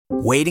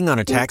Waiting on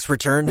a tax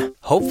return?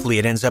 Hopefully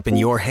it ends up in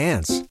your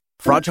hands.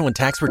 Fraudulent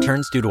tax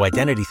returns due to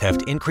identity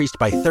theft increased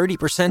by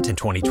 30% in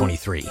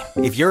 2023.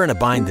 If you're in a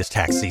bind this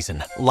tax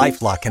season,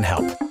 LifeLock can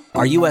help.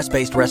 Our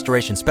U.S.-based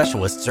restoration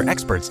specialists are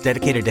experts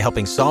dedicated to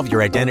helping solve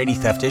your identity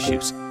theft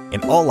issues.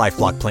 And all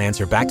LifeLock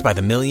plans are backed by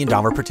the $1 Million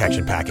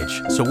Protection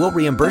Package. So we'll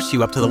reimburse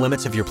you up to the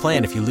limits of your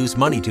plan if you lose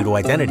money due to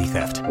identity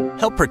theft.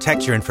 Help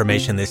protect your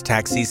information this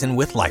tax season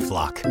with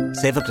LifeLock.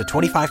 Save up to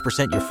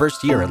 25% your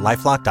first year at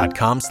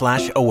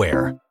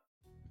LifeLock.com/aware.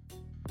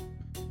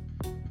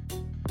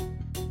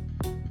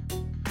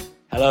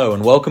 Hello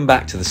and welcome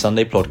back to the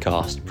Sunday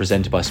Podcast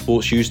presented by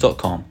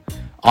sportsshoes.com.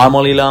 I'm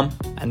Ollie Lum.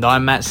 And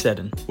I'm Matt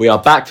Seddon. We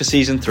are back for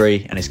Season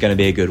 3 and it's going to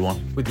be a good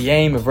one. With the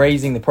aim of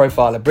raising the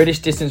profile of British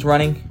distance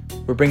running,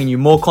 we're bringing you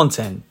more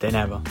content than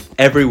ever.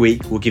 Every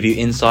week we'll give you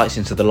insights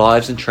into the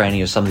lives and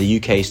training of some of the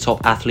UK's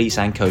top athletes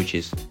and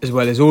coaches. As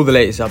well as all the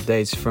latest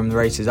updates from the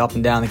races up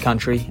and down the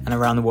country and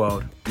around the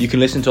world. You can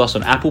listen to us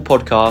on Apple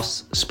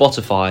Podcasts,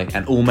 Spotify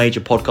and all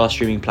major podcast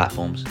streaming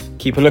platforms.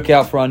 Keep a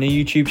lookout for our new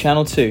YouTube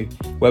channel too,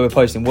 where we're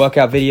posting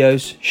workout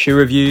videos, shoe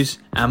reviews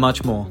and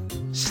much more.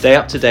 Stay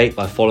up to date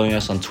by following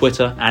us on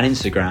Twitter and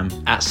Instagram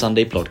at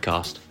Sunday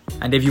Podcast.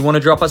 And if you want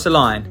to drop us a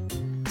line,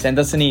 send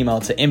us an email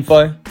to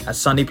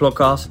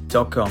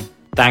info@sundaypodcast.com.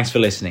 Thanks for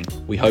listening.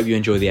 We hope you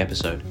enjoy the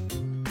episode.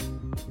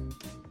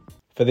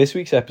 For this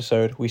week's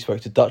episode, we spoke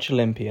to Dutch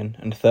Olympian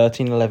and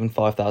 1311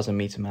 5,000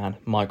 metre man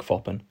Mike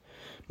Foppen.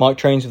 Mike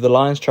trains with the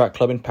Lions Track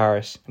Club in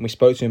Paris, and we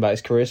spoke to him about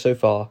his career so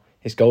far,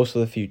 his goals for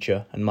the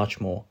future, and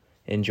much more.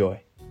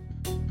 Enjoy.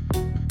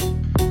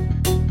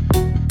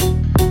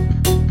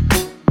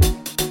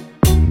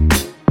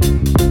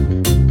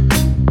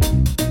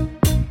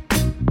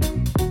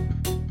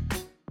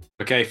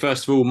 Okay,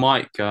 first of all,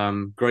 Mike,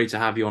 great to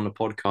have you on the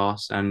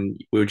podcast. And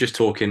we were just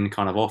talking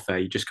kind of off air.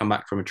 You just come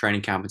back from a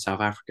training camp in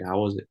South Africa. How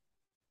was it?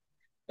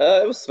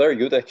 It was very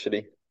good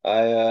actually.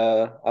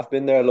 I've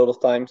been there a lot of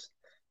times.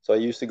 So I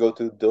used to go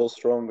to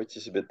Dullstroom, which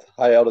is a bit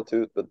high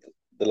altitude, but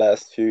the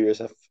last few years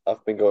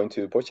I've been going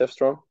to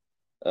Potchefstroom.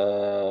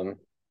 I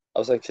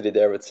was actually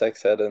there with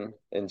Sex in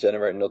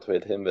January, not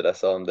with him, but I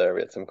saw him there.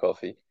 We had some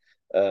coffee.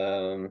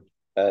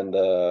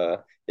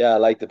 Yeah, I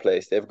like the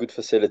place. They have good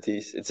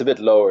facilities. It's a bit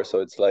lower, so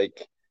it's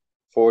like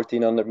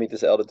 1,400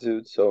 meters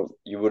altitude. So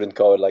you wouldn't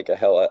call it like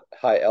a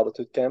high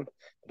altitude camp.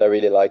 But I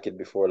really like it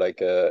before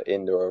like a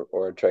indoor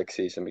or a track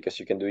season because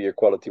you can do your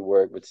quality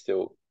work, but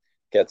still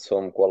get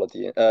some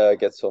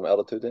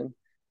altitude in.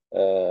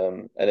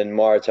 And in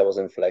March I was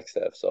in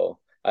Flagstaff, so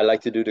I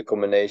like to do the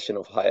combination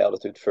of high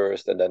altitude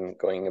first and then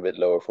going a bit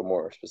lower for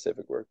more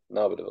specific work.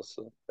 No, but it was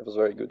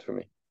very good for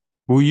me.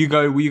 Will you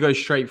go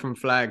straight from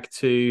Flag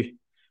to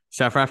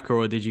South Africa,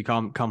 or did you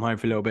come home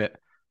for a little bit?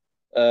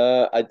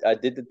 I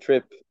did the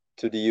trip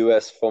to the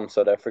US from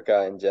South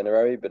Africa in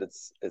January, but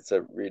it's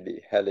a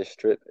really hellish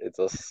trip. It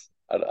was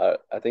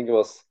I think it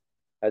was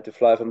I had to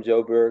fly from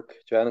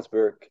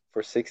Johannesburg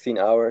for 16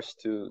 hours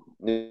to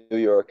New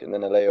York and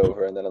then a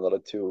layover and then another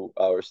 2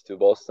 hours to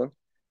Boston.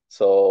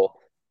 So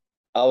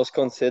I was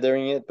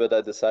considering it, but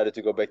I decided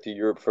to go back to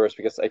Europe first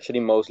because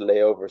actually most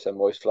layovers and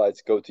most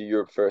flights go to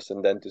Europe first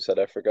and then to South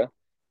Africa.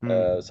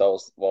 So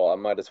I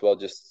might as well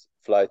just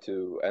fly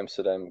to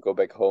Amsterdam, go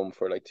back home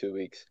for like 2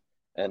 weeks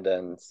and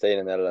then stay in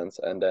the Netherlands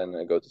and then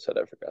go to South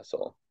Africa.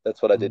 So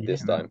that's what I did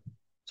this time.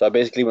 So I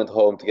basically went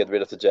home to get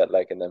rid of the jet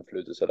lag and then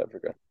flew to South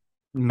Africa.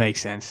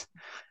 Makes sense.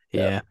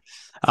 Yeah.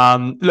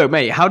 Look,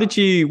 mate, how did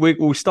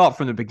we'll start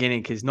from the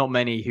beginning because not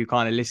many who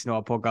kind of listen to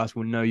our podcast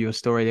will know your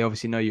story. They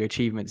obviously know your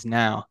achievements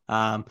now.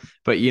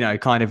 But, you know,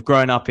 kind of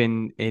growing up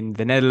in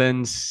the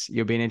Netherlands,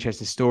 you'll be an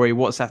interesting story.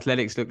 What's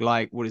athletics look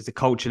like? What does the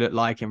culture look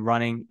like in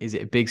running? Is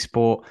it a big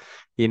sport?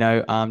 You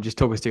know, just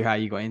talk us through how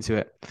you got into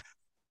it.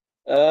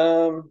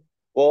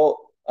 Well,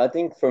 I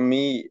think for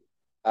me,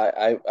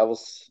 I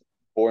was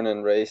born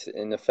and raised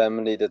in a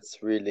family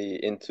that's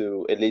really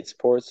into elite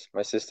sports.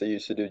 My sister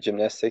used to do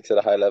gymnastics at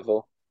a high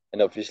level.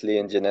 And obviously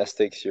in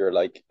gymnastics, you're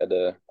like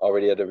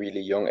already at a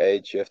really young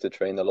age, you have to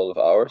train a lot of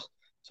hours.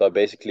 So I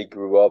basically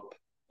grew up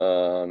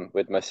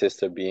with my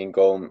sister being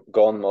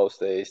gone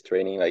most days,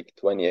 training like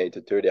 28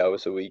 to 30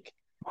 hours a week.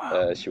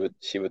 Wow. She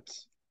would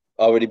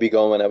already be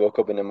gone when I woke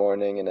up in the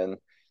morning, and then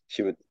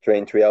she would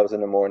train 3 hours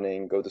in the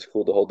morning, go to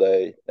school the whole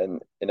day,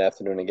 and in the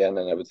afternoon again,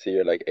 and I would see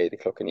her like 8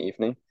 o'clock in the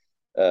evening.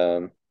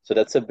 So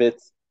that's a bit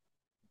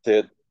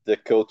the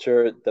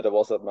culture that it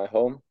was at my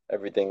home.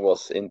 Everything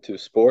was into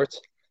sports,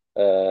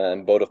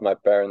 and both of my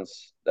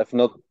parents they've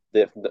not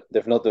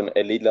done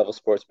elite level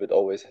sports, but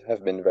always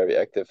have been very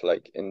active,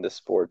 like in the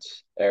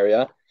sports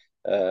area.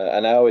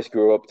 And I always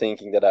grew up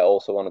thinking that I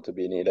also wanted to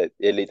be an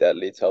elite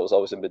athlete. So I was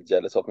always a bit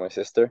jealous of my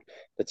sister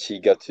that she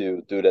got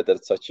to do that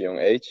at such a young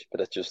age. But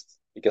that's just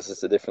because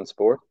it's a different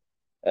sport.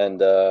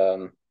 And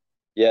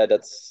yeah,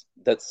 that's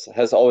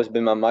has always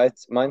been my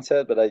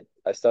mindset. But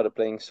I started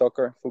playing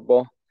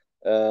football,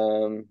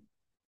 when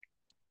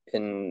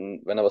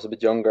I was a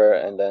bit younger,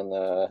 and then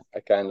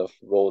I kind of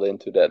rolled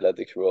into the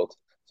athletics world.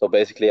 So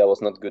basically, I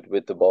was not good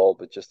with the ball,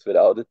 but just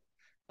without it,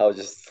 I was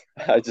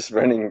just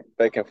running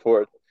back and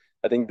forth.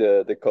 I think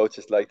the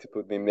coaches like to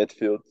put me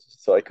midfield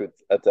so I could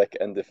attack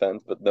and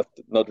defend, but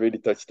not really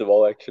touch the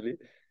ball actually.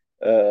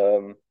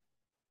 Um,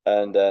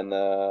 and then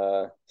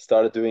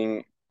started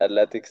doing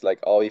athletics like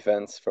all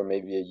events for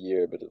maybe a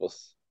year, but it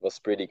was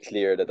pretty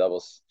clear that I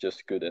was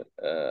just good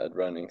at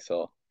running.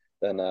 So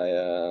then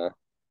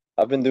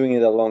I've been doing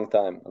it a long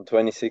time. I'm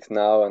 26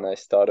 now, and I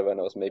started when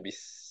I was maybe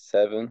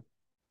 7.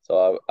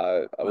 So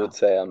I would Wow.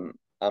 say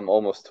I'm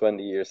almost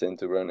 20 years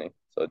into running.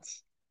 So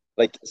it's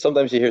like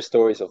sometimes you hear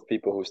stories of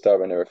people who start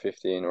when they were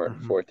 15 or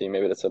Mhm. 14.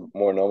 Maybe that's a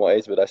more normal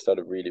age, but I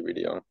started really,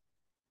 really young.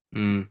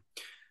 Mm.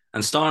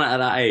 And starting at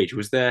that age, do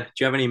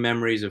you have any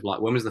memories of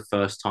like when was the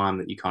first time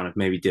that you kind of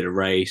maybe did a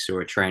race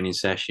or a training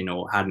session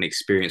or had an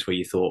experience where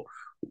you thought,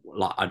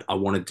 like, I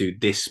want to do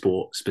this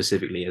sport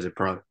specifically as a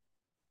pro?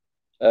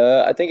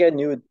 I think I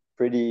knew it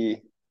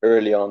pretty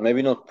early on.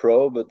 Maybe not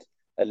pro, but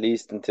at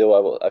least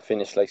until I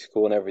finished like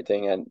school and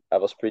everything, and I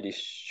was pretty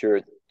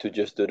sure to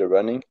just do the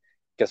running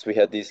because we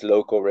had these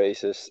local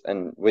races,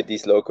 and with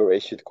these local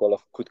races, you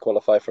could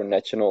qualify for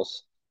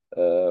nationals,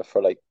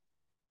 for like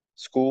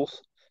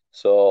schools.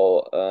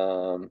 So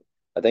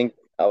I think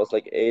I was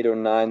like 8 or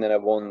 9, and I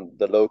won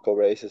the local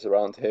races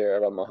around here,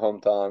 around my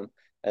hometown,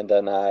 and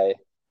then I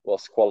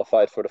was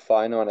qualified for the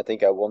final, and I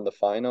think I won the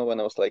final when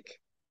I was like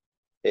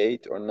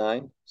 8 or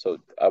 9. So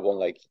I won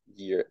like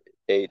year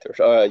 8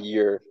 or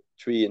year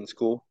 3 in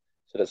school.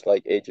 So that's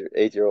like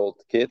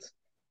 8-year-old kids.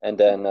 And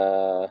then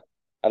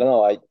I don't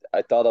know.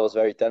 I thought I was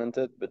very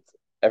talented, but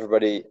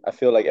I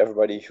feel like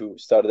everybody who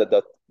started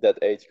at that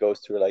age goes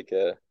through like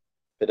a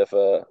bit of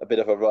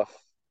a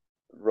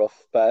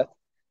rough path.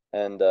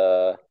 And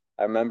I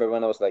remember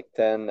when I was like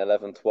 10,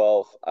 11,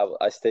 12,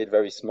 I stayed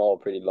very small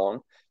pretty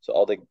long. So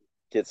all the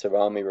kids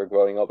around me were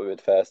growing up a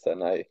bit faster,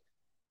 and I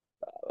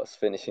was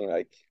finishing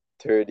like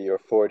 30 or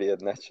 40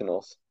 at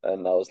nationals,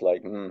 and I was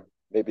like,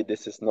 maybe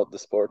this is not the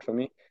sport for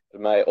me.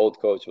 But my old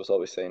coach was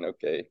always saying,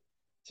 okay,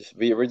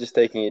 we're just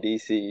taking it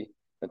easy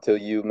until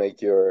you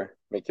make your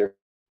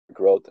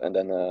growth, and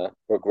then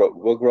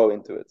we'll grow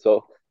into it.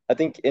 So I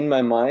think in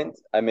my mind,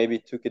 I maybe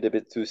took it a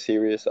bit too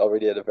serious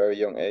already at a very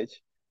young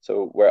age.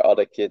 So where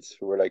other kids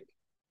who were like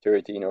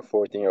 13 or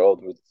 14-year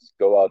old would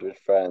go out with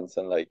friends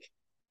and like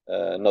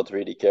not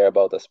really care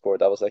about the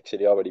sport. I was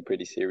actually already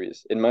pretty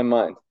serious in my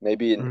mind.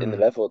 Maybe in the Mm.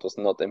 level it was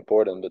not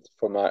important, but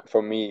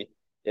for me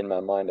in my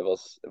mind it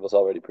was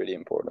already pretty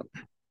important.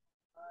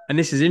 And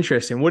this is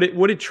interesting.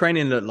 What did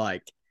training look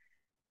like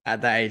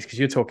at that age? Because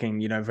you're talking,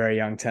 very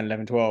young, 10,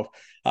 11, 12,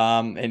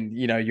 and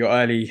your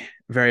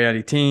very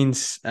early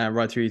teens,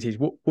 right through your teens.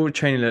 What would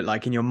training look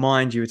like in your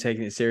mind? You were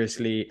taking it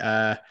seriously.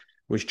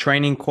 Was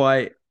training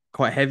quite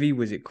heavy?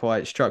 Was it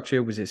quite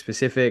structured? Was it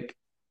specific?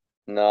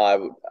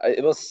 No,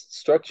 it was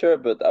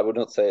structured, but I would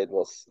not say it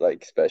was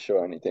like special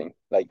or anything.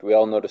 Like we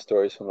all know the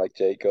stories from like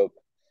Jacob,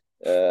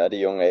 at a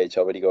young age,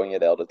 already going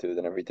at altitude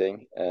and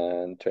everything,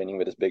 and training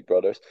with his big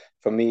brothers.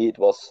 For me, it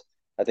was,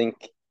 I think,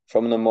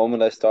 from the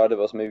moment I started,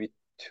 was maybe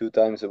 2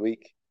 times a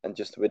week, and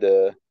just with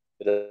a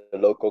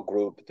local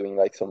group doing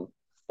like some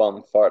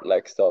fun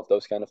fartlek stuff,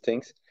 those kind of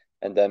things.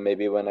 And then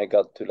maybe when I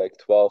got to like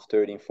 12,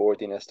 13,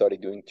 14, I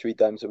started doing 3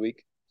 times a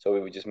week. So we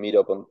would just meet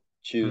up on Mm.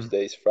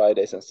 Tuesdays,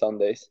 Fridays, and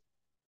Sundays.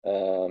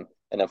 And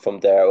then from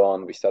there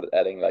on, we started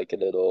adding like a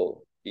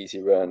little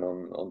easy run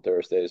on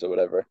Thursdays or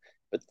whatever.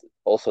 But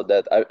also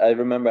that I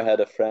remember I had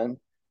a friend,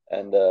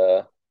 and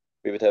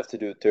we would have to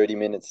do 30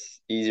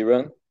 minutes easy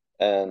run.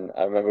 And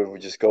I remember we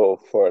would just go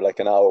for like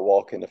an hour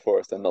walk in the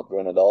forest and not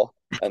run at all.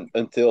 And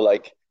until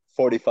like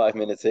 45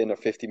 minutes in or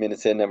 50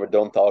 minutes in, and we're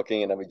done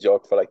talking, and then we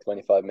jogged for like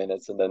 25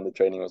 minutes, and then the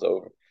training was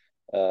over.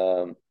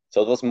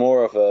 So it was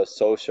more of a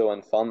social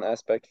and fun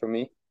aspect for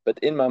me. But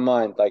in my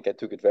mind, like I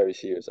took it very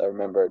serious. I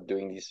remember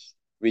doing these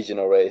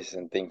regional races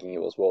and thinking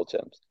it was world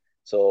champs.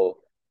 So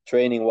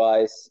training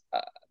wise,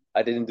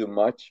 I didn't do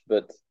much,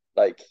 but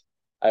like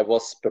I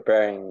was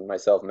preparing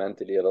myself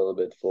mentally a little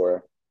bit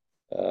for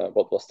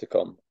what was to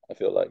come. I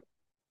feel like.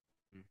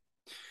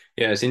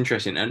 Yeah, it's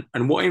interesting.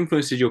 And what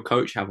influence did your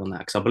coach have on that?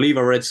 Because I believe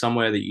I read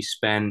somewhere that you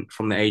spent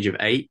from the age of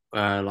 8,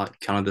 like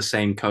kind of the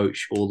same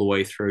coach all the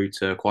way through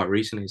to quite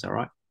recently. Is that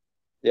right?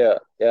 Yeah,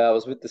 yeah. I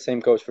was with the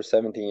same coach for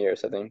 17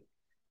 years, I think.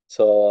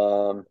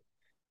 So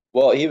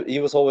well, he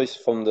was always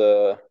from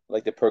the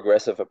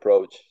progressive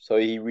approach. So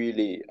he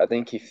really, I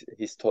think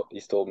he's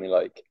told me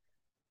like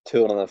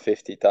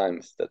 250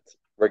 times that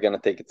we're gonna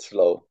take it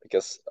slow,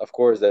 because of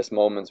course there's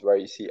moments where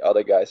you see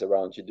other guys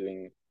around you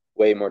doing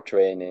way more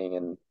training.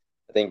 And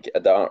I think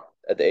at the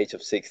age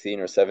of 16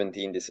 or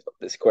 17,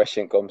 this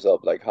question comes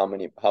up like how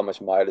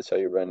much mileage are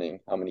you running,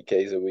 how many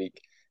Ks a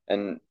week.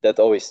 And that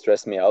always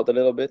stressed me out a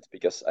little bit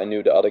because I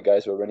knew the other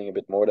guys were running a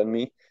bit more than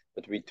me,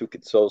 but we took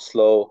it so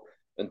slow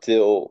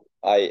until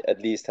I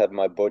at least had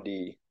my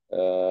body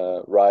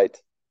right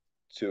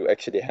to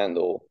actually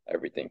handle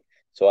everything.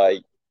 So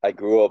I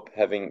grew up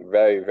having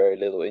very, very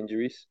little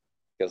injuries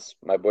because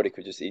my body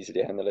could just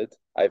easily handle it.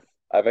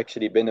 I've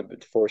actually been a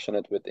bit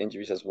fortunate with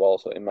injuries as well.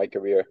 So in my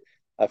career,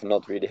 I've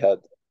not really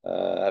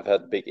I've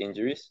had big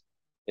injuries.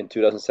 In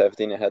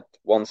 2017, I had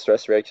one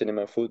stress reaction in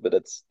my foot, but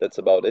that's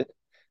about it.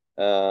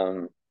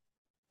 Um,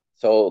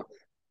 So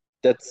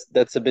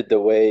that's a bit the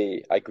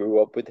way I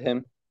grew up with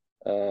him,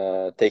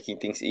 taking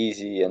things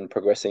easy and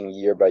progressing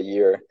year by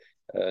year,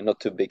 not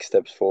too big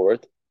steps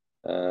forward.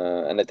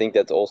 And I think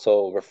that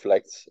also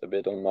reflects a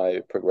bit on my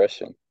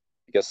progression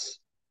because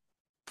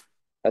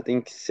I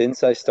think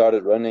since I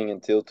started running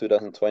until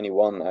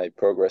 2021, I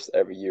progressed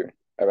every year.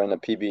 I ran a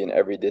PB in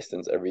every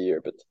distance every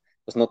year, but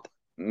it was not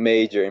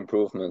major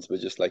improvements, but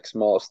just like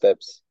small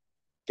steps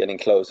getting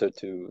closer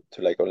to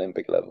like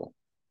Olympic level.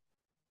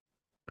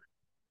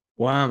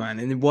 Wow, man.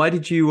 And why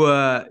did you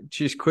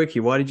just quickly,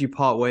 why did you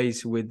part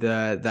ways with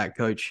that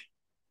coach?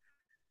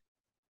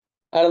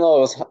 I don't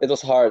know, it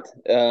was hard.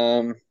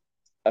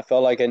 I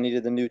felt like I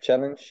needed a new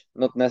challenge,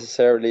 not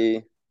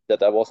necessarily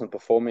that I wasn't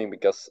performing,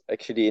 because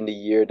actually in the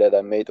year that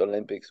I made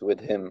Olympics with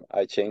him,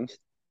 I changed.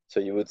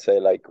 So you would say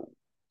like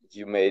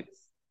you made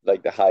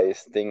like the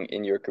highest thing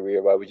in your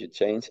career, why would you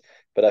change?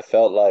 But I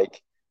felt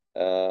like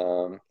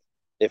um,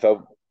 if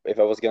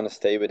I was gonna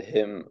stay with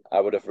him,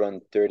 I would have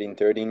run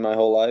 13:13 my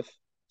whole life.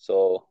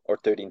 So or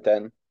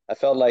 13:10. I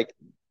felt like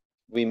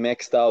we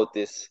maxed out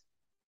this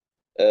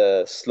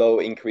slow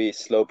increase,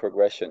 slow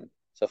progression.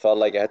 So I felt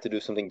like I had to do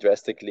something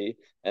drastically,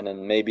 and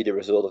then maybe the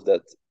result of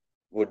that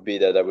would be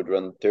that I would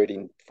run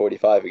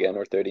 13:45 again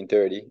or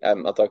 13:30.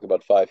 I'm talking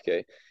about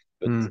 5K,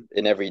 but Mm.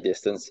 in every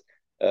distance.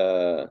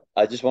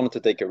 I just wanted to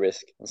take a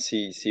risk and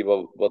see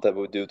what that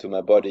would do to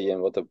my body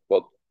and what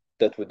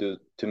that would do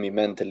to me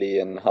mentally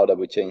and how that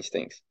would change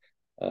things.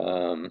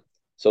 Um,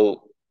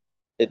 so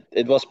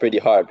it was pretty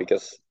hard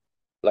because,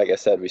 like I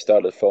said, we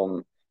started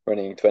from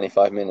running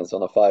 25 minutes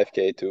on a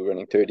 5K to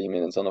running 30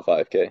 minutes on a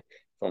 5K,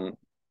 from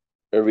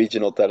a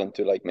regional talent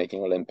to like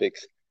making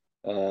Olympics.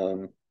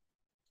 Um,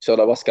 so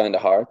that was kind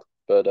of hard,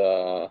 but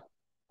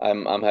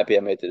I'm happy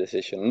I made the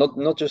decision.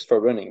 Not just for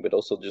running, but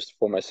also just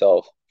for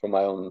myself, for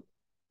my own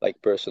like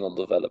personal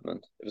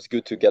development. It was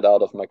good to get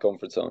out of my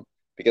comfort zone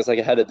because I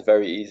had it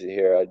very easy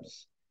here. I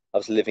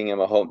was living in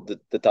my home,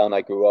 the town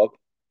I grew up.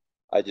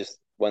 I just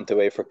went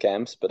away for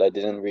camps, but I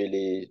didn't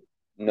really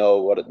knew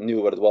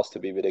what it was to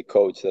be with a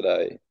coach that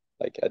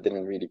I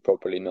didn't really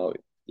properly know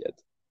yet.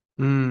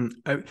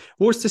 Mm.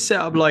 What's the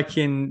setup like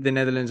in the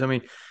Netherlands? I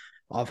mean,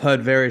 I've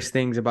heard various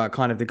things about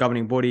kind of the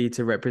governing body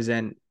to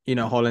represent,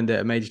 Holland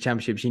at major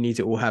championships. You need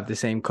to all have the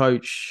same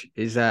coach.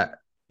 Is that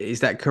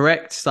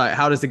correct? Like,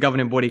 how does the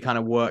governing body kind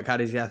of work? How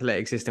does the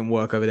athletic system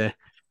work over there?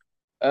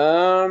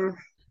 Um,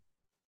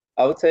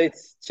 I would say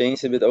it's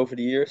changed a bit over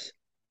the years.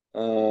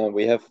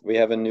 We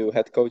have a new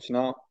head coach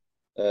now.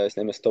 His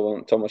name is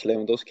Thomas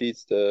Lewandowski.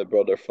 It's the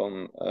brother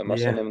from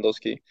Marcel Yeah.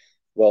 Lewandowski,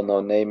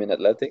 well-known name in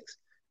athletics.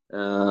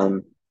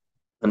 Um,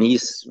 and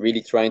he's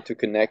really trying to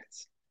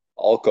connect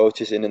all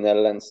coaches in the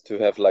Netherlands to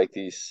have like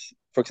these.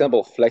 For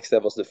example,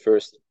 Flagstaff was the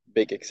first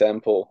big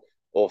example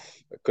of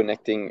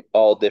connecting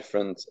all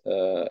different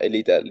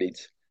elite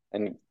athletes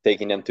and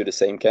taking them to the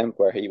same camp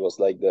where he was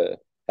like the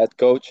head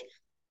coach,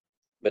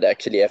 but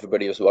actually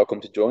everybody was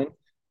welcome to join.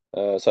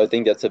 So I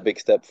think that's a big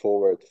step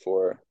forward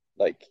for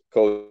like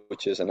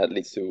coaches and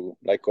athletes to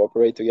like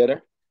cooperate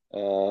together.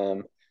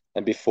 Um,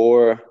 and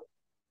before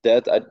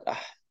that,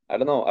 I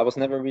don't know. I was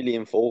never really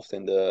involved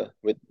in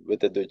with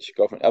the Dutch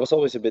government. I was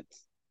always a bit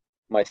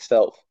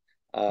myself.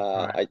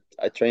 Right.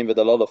 I train with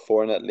a lot of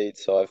foreign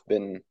athletes, so I've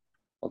been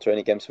on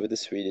training camps with the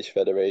Swedish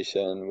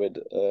Federation, with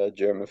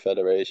German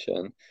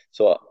Federation.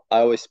 So I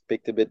always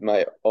picked a bit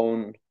my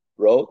own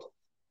road,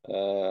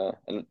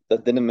 and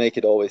that didn't make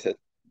it always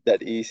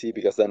that easy,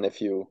 because then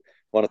if you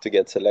wanted to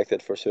get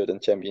selected for certain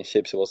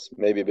championships, it was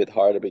maybe a bit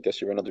harder because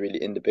you were not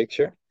really in the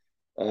picture.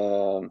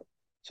 Um,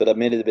 so that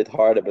made it a bit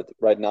harder. But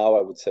right now,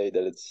 I would say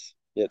that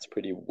it's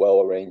pretty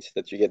well arranged.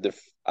 That you get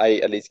I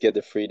at least get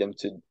the freedom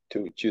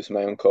to choose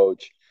my own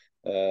coach,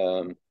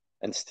 and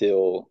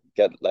still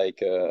get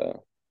like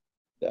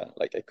yeah,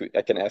 like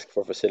I can ask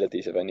for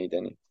facilities if I need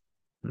any.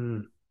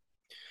 Mm.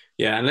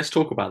 Yeah, and let's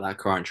talk about that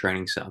current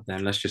training setup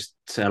then. Let's just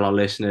tell our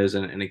listeners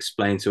and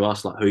explain to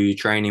us like who you're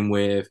training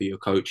with, who your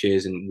coach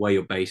is, and where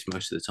you're based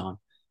most of the time.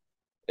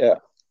 Yeah.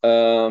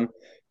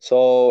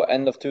 So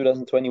end of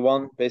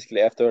 2021,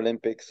 basically after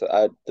Olympics,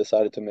 I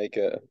decided to make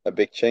a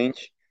big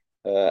change.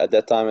 At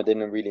that time, I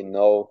didn't really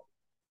know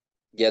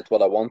yet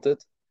what I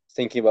wanted.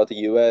 Thinking about the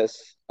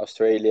US,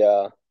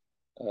 Australia,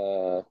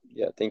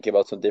 yeah, thinking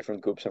about some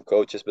different groups of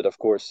coaches, but of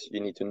course you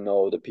need to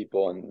know the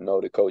people and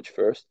know the coach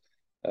first.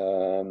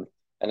 Um,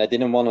 and I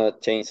didn't want to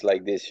change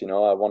like this,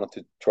 I wanted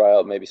to try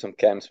out maybe some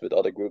camps with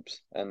other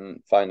groups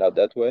and find out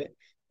that way.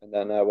 And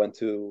then I went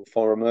to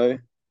Font-Romeu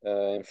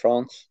in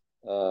France,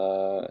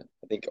 I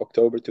think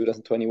October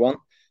 2021,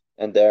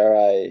 and there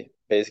I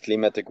basically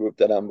met the group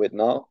that I'm with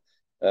now.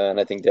 And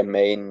I think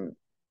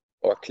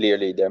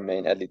clearly their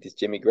main athlete is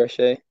Jimmy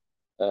Grechey.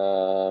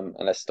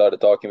 And I started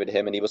talking with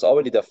him, and he was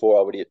already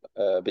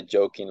a bit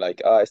joking,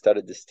 like, I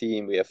started this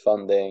team, we have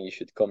funding, you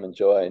should come and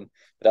join.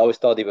 But I always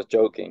thought he was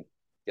joking,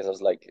 because I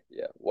was like,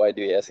 yeah, why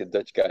do you ask a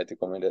Dutch guy to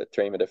come and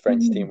train with a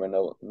French team where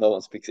no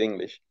one speaks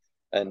English?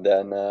 And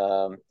then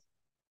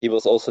he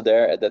was also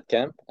there at that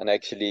camp, and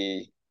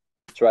actually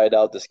tried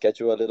out the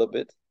schedule a little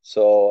bit.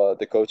 So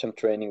the coach I'm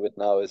training with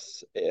now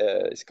is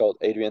called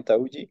Adrien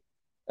Taouji.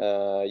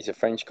 He's a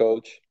French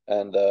coach,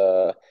 and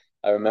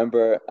I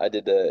remember I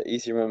did a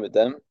easy run with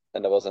them,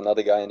 and there was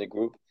another guy in the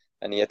group,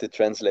 and he had to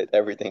translate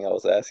everything I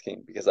was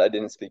asking because I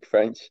didn't speak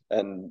French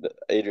and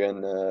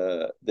Adrian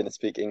didn't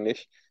speak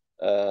English.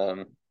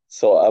 Um,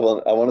 so I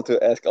wanted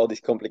to ask all these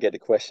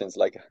complicated questions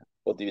like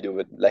what do you do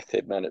with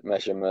lactate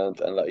measurement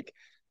and like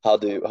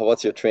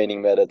what's your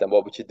training method and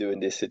what would you do in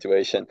this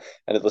situation?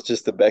 And it was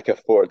just the back and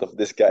forth of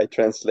this guy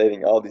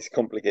translating all these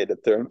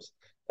complicated terms.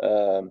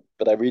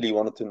 But I really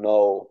wanted to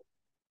know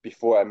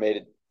before I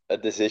made a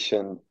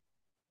decision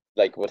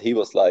like what he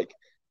was like.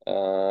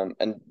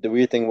 And the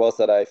weird thing was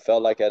that I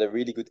felt like I had a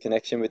really good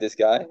connection with this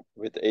guy,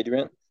 with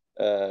Adrian,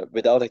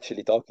 without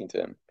actually talking to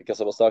him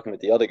because I was talking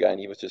with the other guy and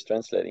he was just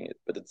translating it.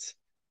 But it's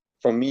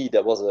for me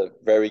that was a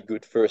very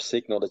good first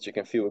signal that you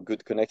can feel a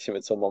good connection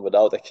with someone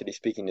without actually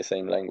speaking the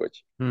same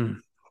language.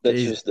 That's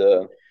Jeez. just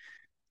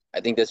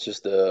I think that's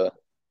just the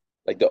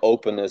like the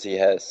openness he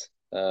has.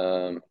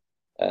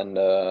 And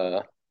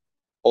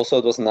also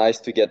it was nice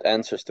to get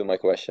answers to my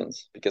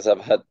questions because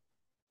I've had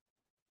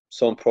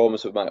some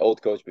problems with my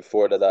old coach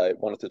before that I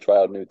wanted to try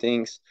out new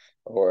things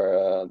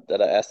or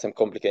that I asked him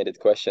complicated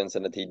questions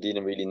and that he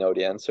didn't really know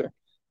the answer.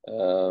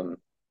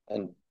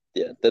 And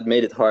yeah, that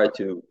made it hard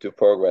to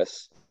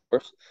progress.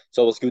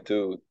 So it was good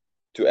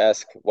to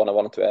ask what I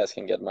wanted to ask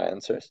and get my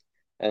answers.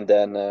 And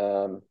then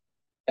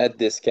at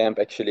this camp,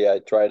 actually, I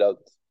tried out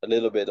a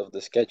little bit of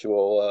the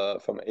schedule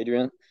from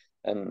Adrian,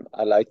 and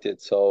I liked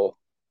it. So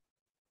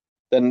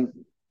then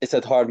it's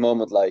that hard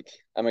moment, like,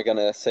 am I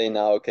gonna say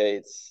now,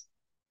 okay,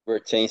 we're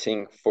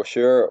changing for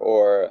sure,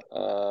 or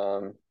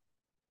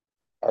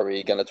are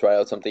we gonna try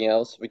out something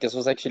else? Because it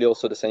was actually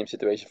also the same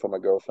situation for my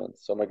girlfriend.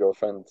 So my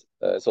girlfriend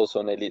is also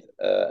an elite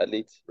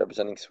athlete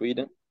representing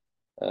Sweden,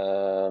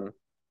 um,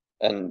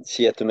 and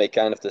she had to make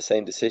kind of the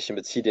same decision,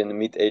 but she didn't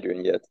meet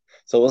Adrian yet.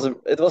 So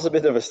it was a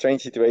bit of a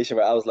strange situation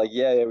where I was like,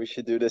 yeah, we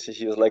should do this, and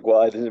she was like,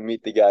 well, I didn't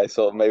meet the guy,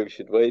 so maybe we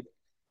should wait.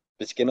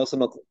 But you can also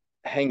not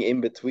hang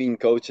in between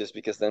coaches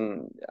because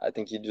then I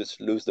think you just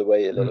lose the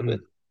way a little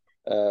bit.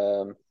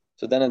 Um,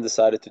 so then I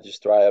decided to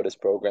just try out this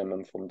program,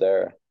 and from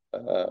there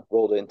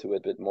rolled into it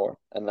a bit more.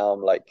 And now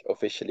I'm like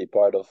officially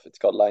part of it's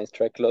called Lions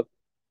Track Club.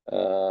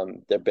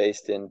 They're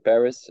based in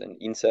Paris in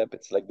INSEP.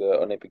 It's like the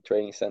Olympic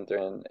Training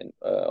Center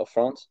of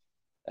France.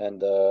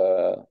 And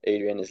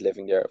Adrian is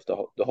living there.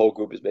 The whole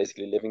group is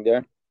basically living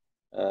there.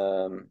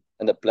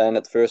 And the plan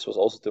at first was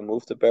also to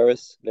move to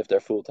Paris, live there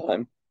full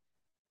time.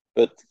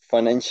 But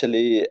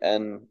financially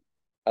and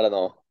I don't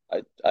know,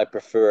 I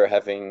prefer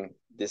having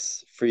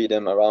this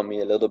freedom around me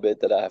a little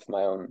bit that I have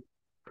my own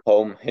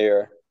home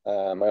here,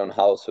 my own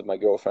house with my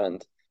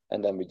girlfriend,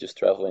 and then we just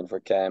travel in for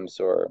camps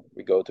or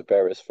we go to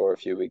Paris for a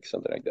few weeks,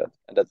 something like that.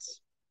 And that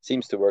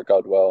seems to work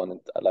out well, and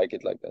I like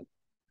it like that.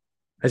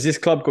 Has this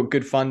club got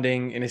good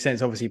funding? In a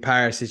sense, obviously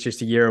Paris is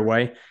just a year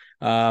away.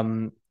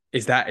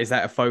 Is that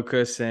a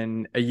focus?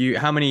 And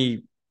how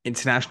many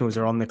internationals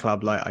are on the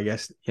club? Like, I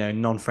guess,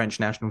 non-French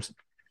nationals.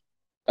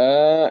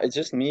 It's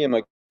just me and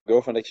my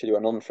girlfriend actually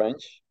are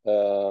non-French.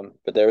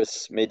 But there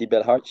is Mehdi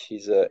Belhaj.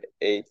 He's a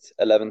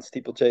 8'11"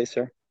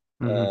 steeplechaser.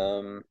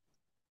 Mm-hmm.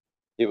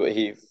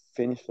 He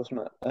finished was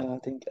I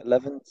think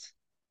 11th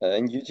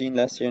in Eugene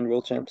last year in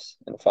World Champs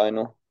in the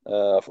final.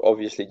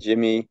 Obviously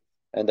Jimmy,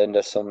 and then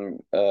there's some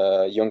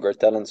younger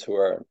talents who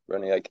are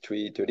running like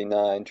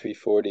 3:39,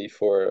 3:40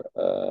 for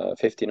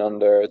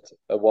 1500,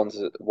 a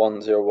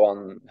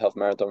 1:01 half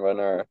marathon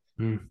runner.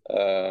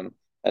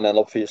 And then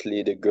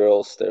obviously the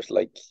girls, there's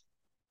like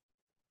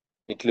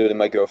including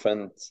my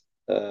girlfriend,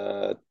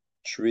 uh,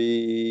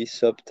 three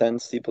sub 10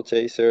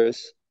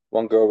 steeplechasers,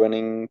 one girl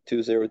running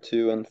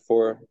 2:02 and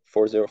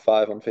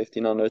 4:05 on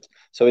 1500.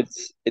 So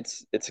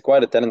it's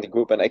quite a talented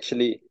group, and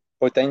actually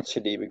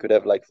potentially we could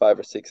have like 5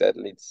 or 6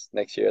 athletes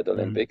next year at the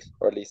Olympics,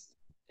 or at least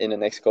in the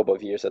next couple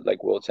of years at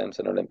like World Champs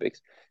and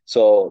Olympics.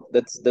 So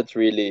that's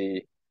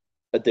really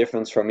a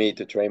difference for me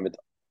to train with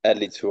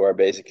athletes who are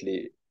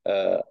basically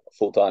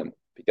full time,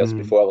 because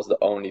before I was the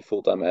only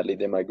full time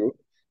athlete in my group,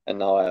 and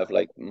now I have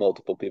like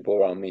multiple people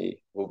around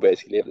me who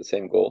basically have the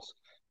same goals.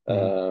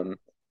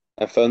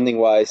 And funding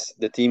wise,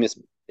 the team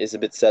is a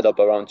bit set up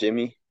around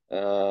Jimmy.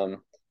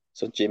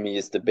 So Jimmy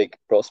is the big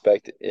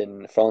prospect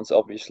in France,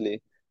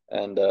 obviously,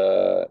 and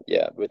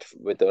yeah,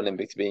 with the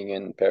Olympics being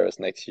in Paris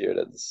next year,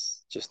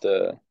 that's just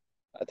I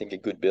think a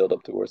good build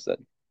up towards that.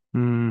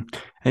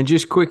 And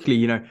just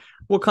quickly,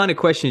 what kind of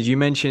questions you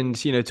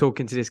mentioned,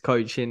 talking to this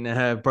coach in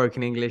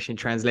broken English in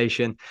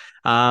translation,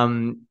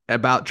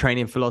 about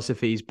training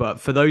philosophies. But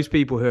for those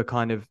people who are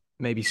kind of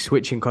maybe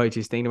switching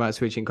coaches, thinking about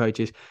switching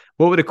coaches,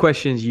 what were the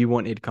questions you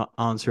wanted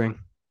answering?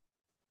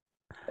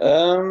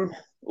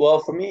 Well,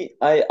 for me,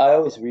 I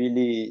always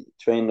really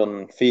trained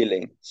on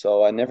feeling,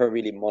 so I never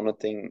really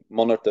monitored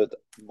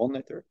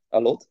a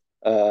lot.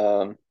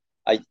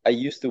 I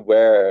used to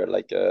wear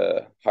like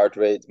a heart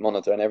rate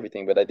monitor and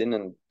everything, but I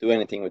didn't do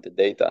anything with the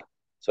data.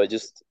 So I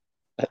just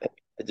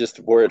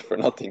worried for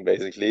nothing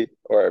basically,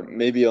 or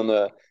maybe on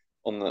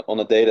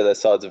a day that I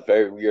saw it's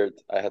very weird.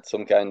 I had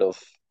some kind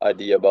of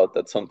idea about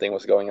that something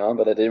was going on,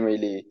 but I didn't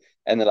really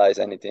analyze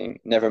anything.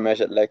 Never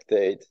measured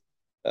lactate,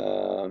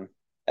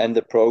 and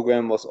the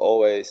program was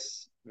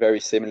always very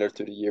similar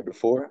to the year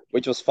before,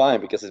 which was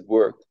fine because it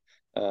worked.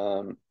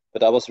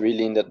 But I was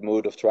really in that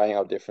mood of trying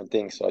out different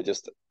things, so I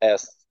just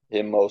asked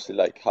him mostly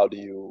like, how do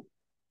you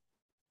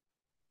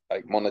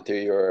like monitor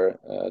your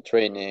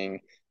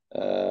training?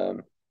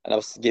 And I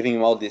was giving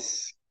him all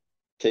these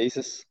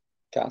cases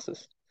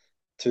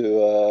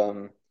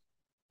to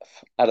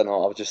I don't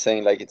know. I was just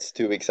saying like it's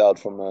 2 weeks out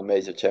from a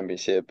major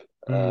championship.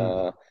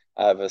 I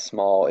have a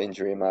small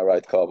injury in my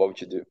right calf. What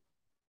would you do?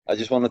 I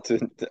just wanted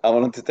to I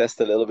wanted to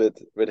test a little bit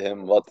with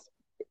him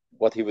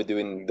what he would do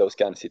in those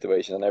kind of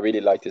situations, and I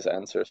really liked his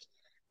answers.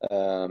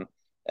 Um,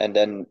 and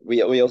then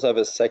we also have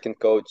a second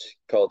coach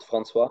called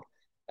Francois,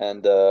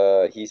 and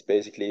he's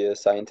basically a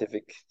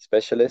scientific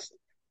specialist.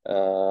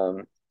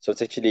 So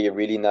it's actually a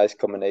really nice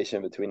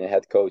combination between a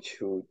head coach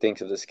who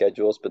thinks of the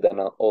schedules, but then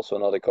also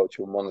another coach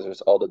who monitors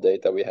all the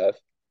data we have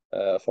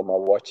from our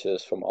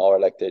watches, from our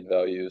lactate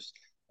values.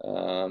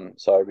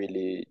 So I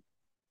really,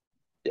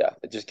 yeah,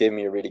 it just gave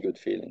me a really good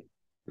feeling.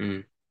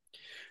 Mm.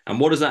 And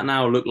what does that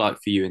now look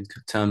like for you in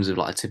terms of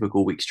like a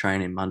typical week's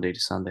training, Monday to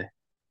Sunday?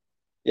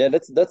 Yeah,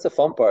 that's the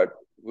fun part.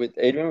 With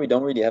Adrian, we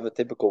don't really have a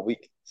typical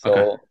week. Okay.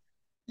 So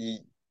you,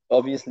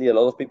 obviously a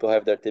lot of people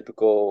have their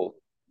typical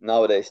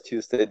nowadays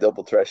Tuesday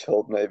double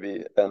threshold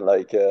maybe, and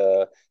like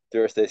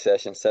Thursday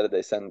session,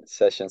 Saturday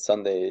session,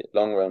 Sunday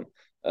long run.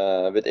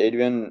 With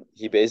Adrian,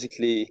 he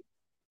basically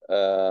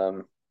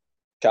um,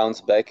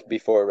 counts back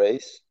before a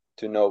race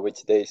to know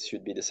which days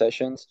should be the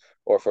sessions.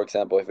 Or for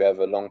example, if we have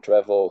a long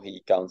travel,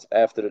 he counts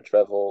after the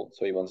travel,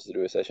 so he wants to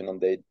do a session on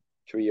day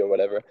 3 or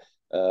whatever.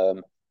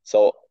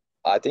 So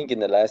I think in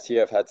the last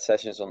year I've had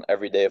sessions on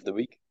every day of the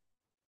week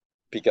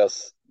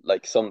because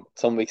like some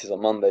weeks is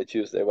on Monday,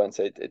 Tuesday,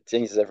 Wednesday. It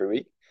changes every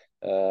week.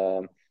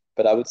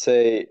 But I would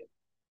say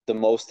the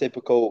most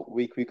typical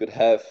week we could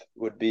have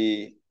would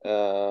be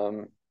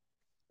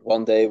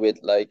one day with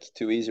like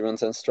 2 easy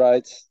runs and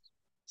strides.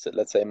 So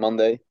let's say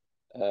Monday.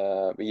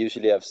 We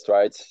usually have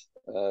strides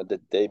the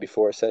day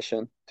before a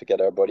session to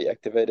get our body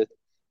activated.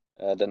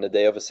 Then the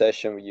day of a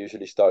session, we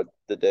usually start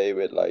the day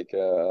with like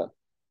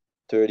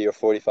 30 or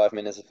 45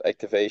 minutes of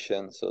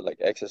activation. So like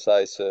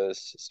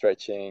exercises,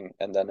 stretching,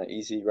 and then an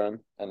easy run.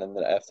 And then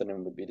the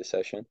afternoon would be the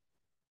session.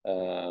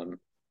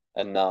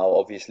 And now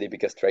obviously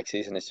because track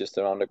season is just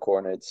around the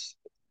corner, it's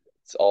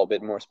all a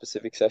bit more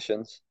specific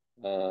sessions.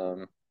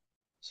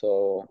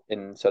 So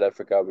in South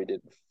Africa, we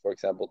did, for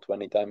example,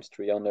 20 times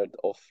 300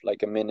 of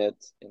like a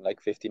minute in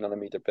like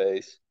 1500-meter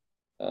pace.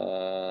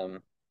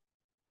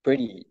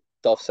 Pretty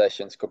tough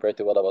sessions compared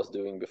to what I was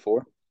doing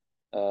before.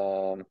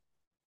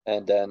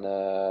 And then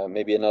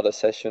maybe another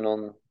session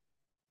on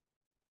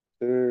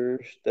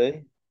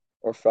Thursday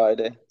or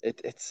Friday.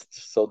 It's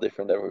just so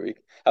different every week.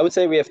 I would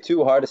say we have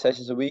two harder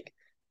sessions a week,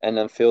 and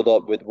then filled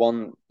up with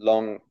one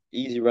long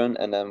easy run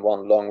and then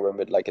one long run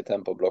with like a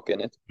tempo block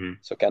in it.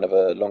 So kind of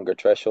a longer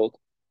threshold.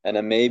 And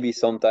then maybe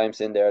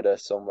sometimes in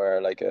there's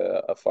somewhere like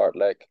a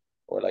fartlek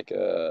or like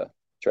a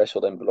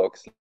threshold and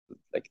blocks,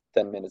 like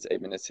 10 minutes,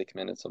 8 minutes, 6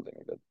 minutes, something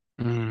like that.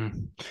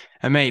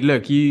 And mate,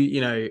 look, you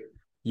know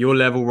your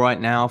level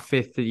right now,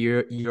 fifth at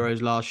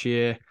Euros last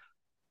year,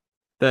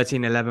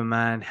 13:11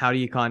 man. How do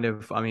you kind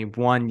of, I mean,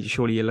 one,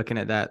 surely you're looking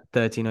at that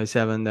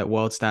 13:07, that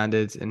world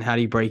standards, and how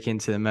do you break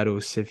into the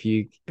medals? If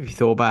you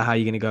thought about how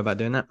you're going to go about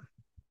doing that?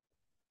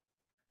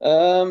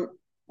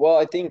 Well,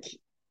 I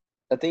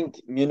think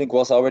Munich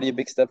was already a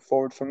big step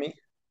forward for me.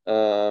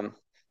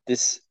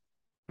 This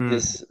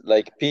this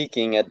like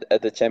peaking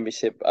at the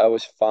championship I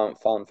was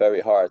found very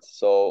hard.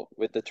 So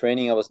with the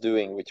training I was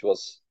doing, which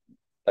was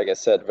like I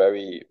said,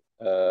 very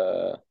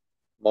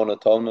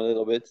monotone a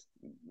little bit,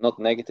 not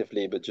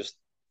negatively, but just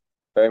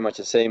very much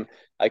the same.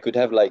 I could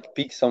have like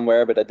peak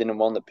somewhere, but I didn't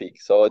want the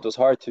peak. So it was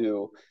hard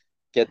to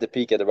get the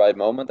peak at the right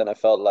moment. And I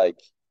felt like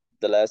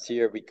the last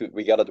year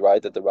we got it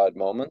right at the right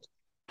moment.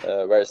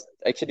 Whereas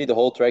actually the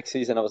whole track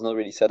season I was not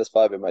really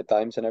satisfied with my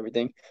times and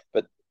everything,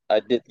 but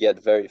I did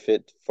get very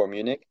fit for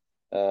Munich.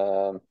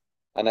 And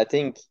I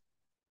think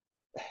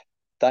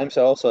times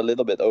are also a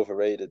little bit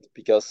overrated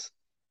because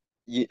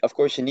of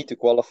course you need to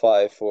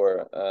qualify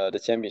for the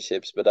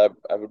championships, but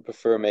I would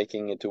prefer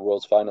making it to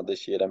World's Final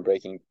this year than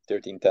breaking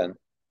 13:10.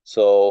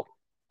 So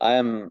I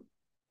am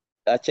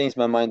I changed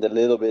my mind a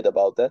little bit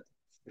about that.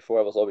 Before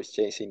I was always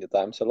chasing the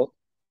times a lot.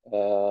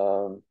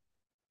 Um,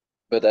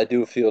 but I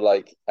do feel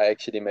like I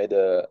actually made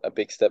a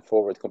big step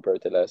forward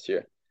compared to last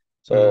year.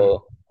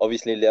 So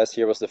obviously last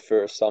year was the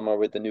first summer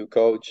with the new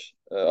coach.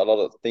 A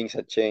lot of things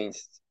had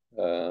changed.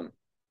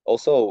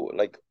 Also,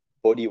 like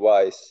body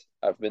wise,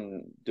 I've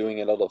been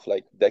doing a lot of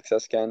like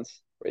DEXA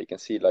scans where you can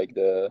see like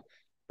the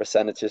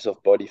percentages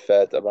of body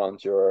fat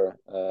around your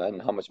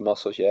and how much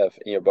muscles you have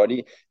in your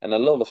body. And a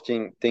lot of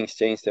things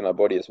changed in my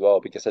body as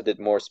well because I did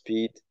more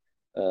speed,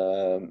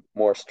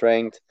 more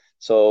strength.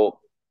 So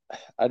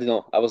I don't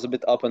know. I was a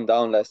bit up and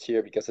down last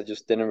year because I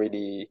just didn't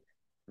really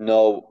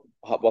know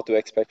what to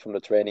expect from the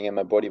training, and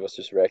my body was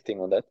just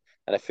reacting on that.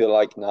 And I feel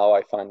like now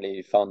I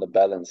finally found the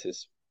balance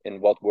is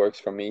in what works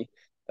for me,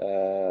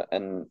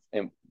 and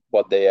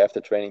what day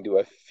after training do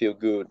I feel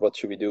good? What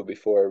should we do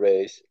before a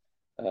race?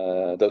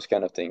 Those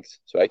kind of things.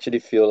 So I actually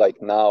feel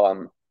like now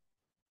I'm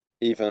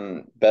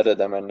even better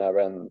than when I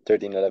ran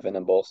 13:11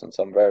 in Boston.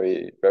 So I'm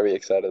very, very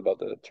excited about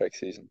the track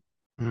season.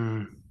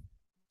 Mm.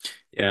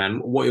 Yeah,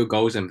 and what are your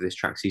goals then for this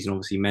track season?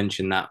 Obviously, you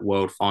mentioned that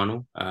world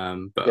final,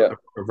 but Yeah.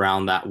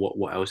 around that,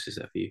 what else is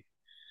there for you?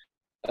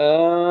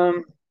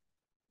 Um,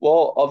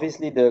 well,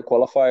 obviously the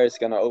qualifier is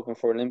gonna open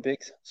for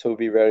Olympics, so it'd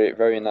be very,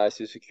 very nice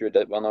to secure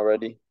that one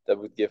already. That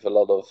would give a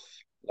lot of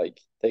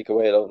take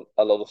away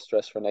a lot of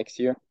stress for next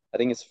year. I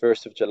think it's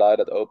 1st of July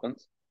that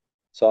opens.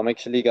 So I'm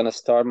actually gonna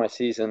start my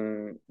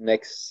season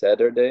next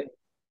Saturday,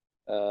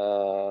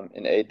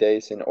 in 8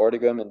 days in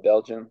Oregon in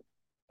Belgium,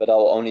 but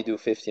I'll only do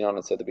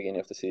 1500s at the beginning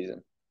of the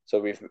season. So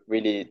we've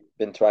really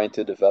been trying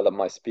to develop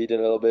my speed a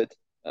little bit,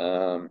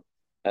 and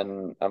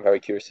I'm very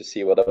curious to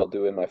see what I will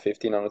do in my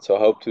 1500. So I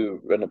hope to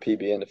run a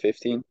PB in the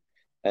 15,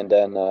 and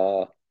then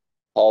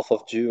half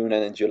of June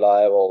and in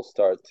July I will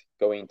start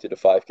going to the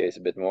 5Ks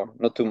a bit more,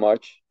 not too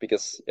much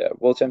because yeah,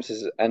 World Champs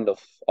is end of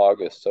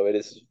August, so it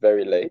is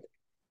very late.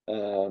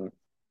 Um,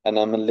 and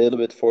I'm a little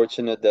bit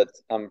fortunate that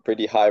I'm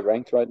pretty high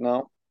ranked right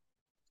now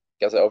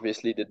because I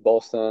obviously did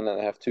Boston and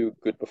I have two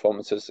good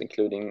performances,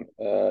 including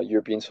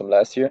Europeans from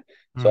last year.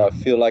 So I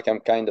feel like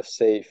I'm kind of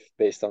safe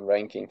based on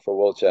ranking for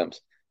World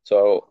Champs.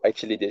 So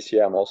actually this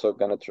year I'm also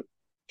gonna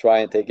try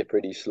and take it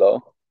pretty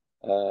slow,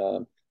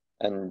 um,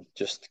 and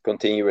just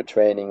continue with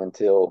training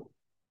until,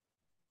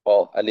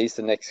 well, at least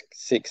the next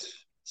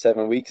 6,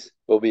 7 weeks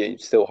will be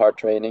still hard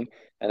training,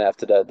 and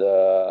after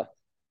that,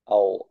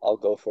 I'll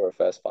go for a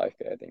fast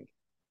 5K, I think.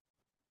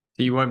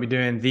 So you won't be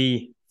doing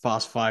the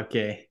fast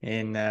 5K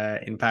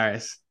in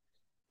Paris.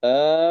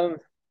 Um,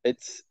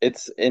 it's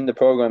in the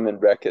program in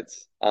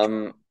brackets.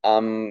 I'm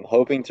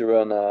hoping to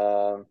run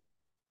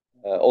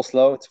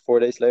Oslo. It's 4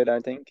 days later, I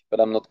think,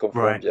 but I'm not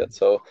confirmed Right. yet.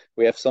 So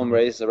we have some Mhm.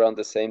 races around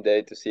the same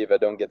day to see if I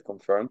don't get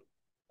confirmed.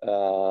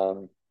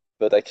 Um,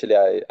 but actually,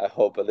 I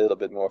hope a little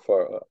bit more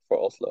for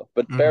Oslo.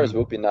 But Paris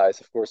would be Mhm.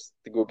 nice. Of course,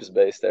 the group is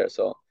based there,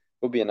 so it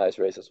would be a nice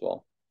race as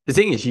well. The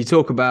thing is, you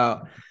talk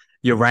about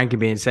your ranking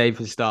being safe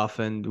and stuff,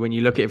 and when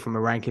you look at it from a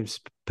ranking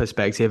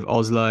perspective,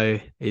 Oslo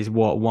is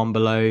what one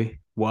below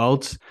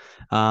Worlds,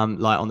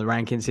 like on the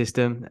ranking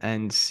system,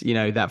 and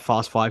that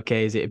fast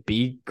 5K is it a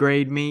B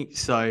grade meet,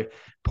 so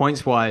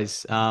points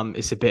wise,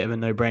 it's a bit of a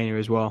no brainer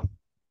as well.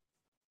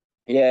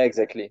 Yeah,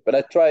 exactly. But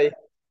I try.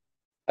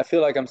 I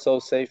feel like I'm so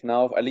safe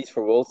now, at least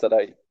for Worlds, that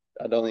I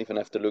don't even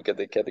have to look at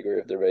the category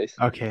of the race.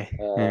 Okay.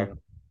 Yeah. Um,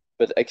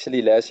 but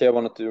actually, last year I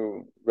wanted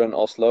to run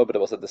Oslo, but it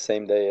was at the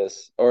same day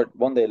as, or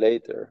one day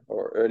later,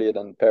 or earlier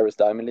than Paris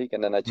Diamond League,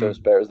 and then I chose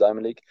Mm. Paris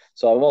Diamond League.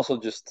 So I'm also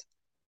just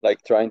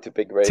like trying to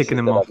pick Ticking races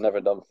them that off. I've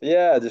never done.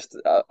 Yeah, just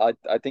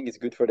I think it's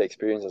good for the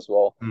experience as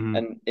well. Mm.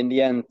 And in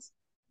the end,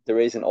 the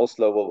race in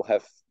Oslo will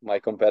have my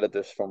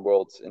competitors from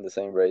Worlds in the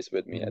same race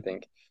with me, I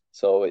think.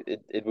 So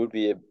it would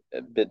be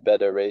a bit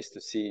better race to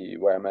see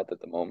where I'm at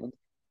the moment.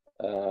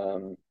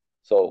 Um,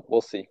 so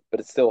we'll see. But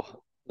it's still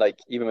like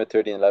even with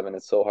 13:11,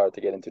 it's so hard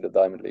to get into the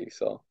Diamond League.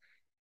 So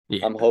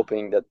Yeah. I'm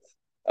hoping that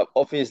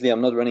obviously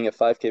I'm not running a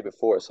 5K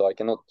before, so I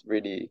cannot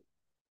really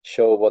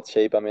show what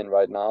shape I'm in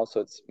right now.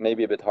 So it's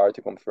maybe a bit hard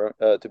to confirm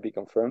to be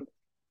confirmed.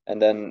 And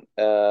then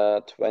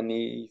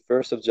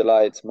 21st of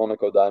July, it's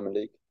Monaco Diamond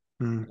League.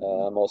 Mm.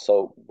 I'm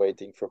also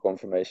waiting for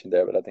confirmation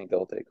there, but I think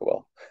that'll take a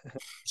while.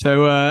 So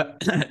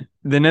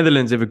the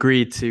Netherlands have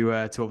agreed to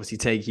obviously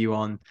take you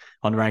on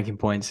ranking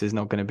points. There's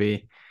not going to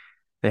be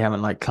they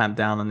haven't like clamped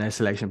down on their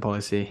selection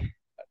policy.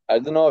 I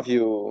don't know if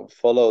you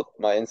followed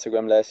my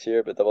Instagram last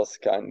year, but there was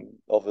kind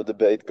of a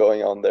debate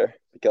going on there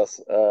because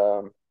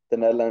the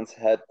Netherlands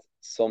had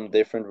some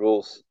different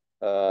rules,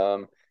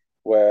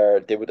 where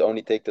they would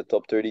only take the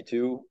top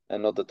 32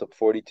 and not the top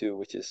 42,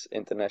 which is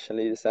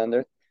internationally the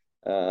standard.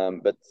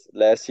 But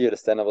last year the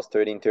standard was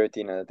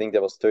 13-13, and I think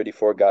there was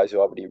 34 guys who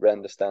already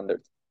ran the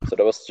standard. So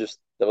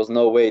there was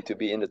no way to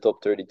be in the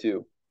top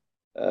 32.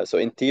 So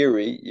in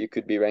theory, you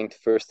could be ranked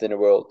first in the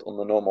world on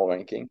the normal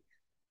ranking.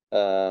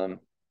 Um,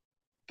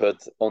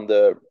 but on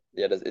the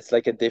yeah, it's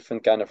like a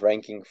different kind of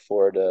ranking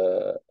for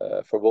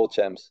the for world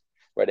champs,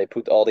 where they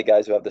put all the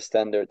guys who have the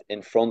standard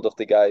in front of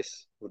the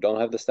guys who don't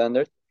have the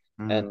standard,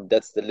 Mm. and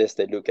that's the list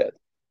they look at.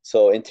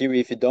 So in theory,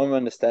 if you don't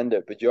run the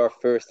standard but you are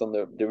first on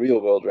the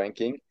real world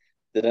ranking,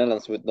 the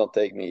Netherlands would not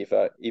take me if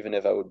I even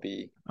if I would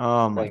be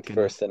Oh my ranked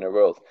first goodness. in the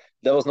world.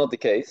 That was not the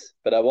case,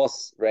 but I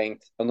was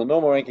ranked on the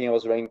normal ranking. I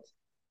was ranked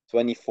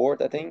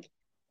 24th, I think.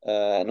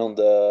 And on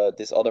the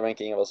this other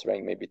ranking, I was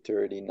ranked maybe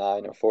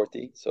 39 or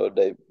 40, so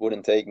they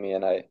wouldn't take me.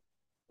 And I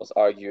was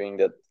arguing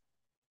that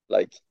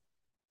like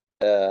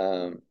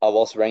I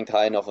was ranked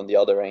high enough on the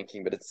other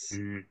ranking, but it's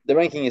Mm. the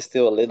ranking is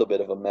still a little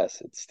bit of a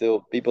mess. It's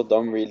still people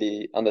don't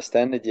really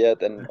understand it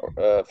yet, and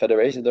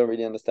federations don't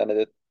really understand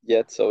it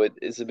yet, so it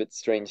is a bit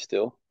strange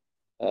still.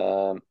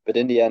 But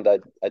in the end,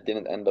 I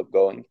didn't end up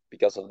going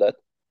because of that.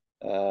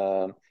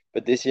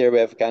 But this year we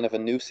have kind of a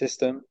new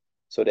system.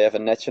 So they have a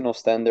national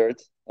standard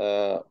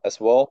as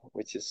well,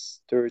 which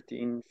is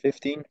 13,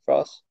 15 for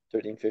us.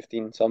 13,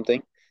 15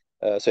 something.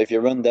 So if you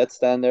run that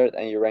standard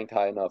and you're ranked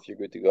high enough, you're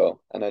good to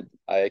go. And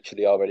I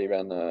actually already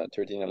ran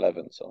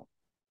 13:11. So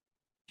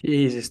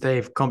Jesus,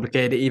 they've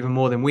complicated it even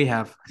more than we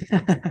have.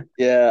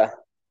 yeah,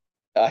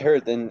 I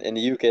heard in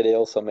the UK they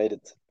also made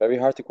it very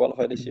hard to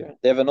qualify this year.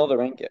 They have another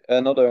rank,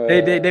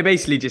 They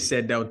basically just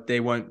said they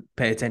won't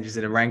pay attention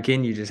to the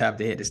ranking. You just have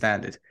to hit the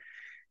standard.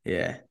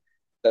 Yeah.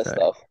 that So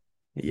stuff.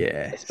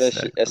 yeah. So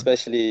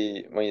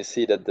Especially when you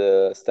see that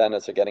the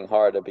standards are getting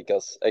harder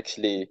because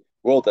actually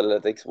World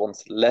Athletics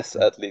wants less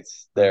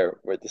athletes mm, there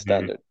with the Mhm.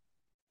 standard.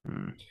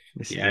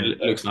 this is Yeah,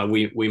 it it. looks like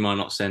we might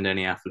not send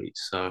any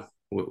athletes, so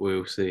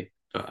we'll see.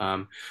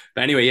 But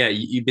anyway, yeah,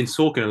 you've been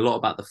talking a lot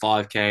about the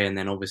 5K, and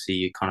then obviously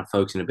you're kind of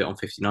focusing a bit on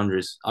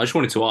 1500s. I just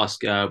wanted to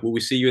ask, will we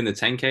see you in the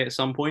 10K at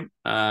some point?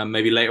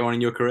 Maybe later on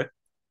in your career?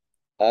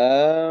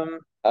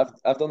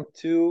 I've done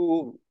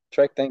two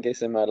track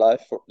 10Ks in my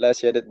life.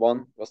 Last year I did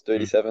one, it was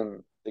Mm.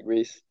 37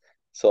 degrees.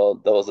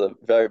 So that was a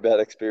very bad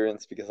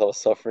experience because I was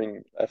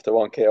suffering after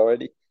 1K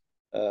already.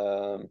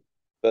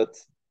 But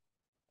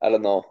I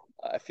don't know.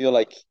 I feel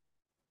like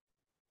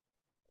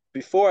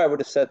before I would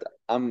have said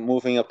I'm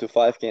moving up to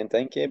 5K and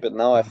 10K, but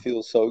now I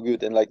feel so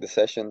good in like the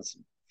sessions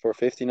for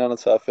 1500,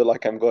 so I feel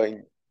like I'm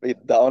going a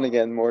bit down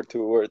again more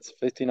towards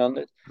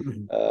 1500.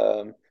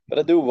 But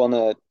I do want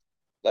to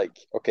like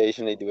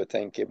occasionally do a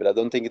 10K, but I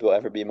don't think it will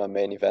ever be my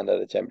main event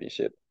at a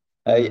championship.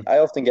 Mm. I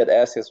often get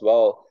asked as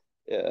well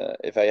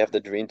if I have the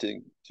dream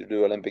to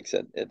do Olympics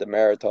at the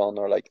marathon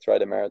or like try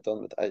the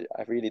marathon, but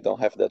I really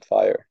don't have that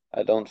fire.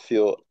 I don't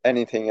feel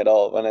anything at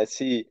all. When I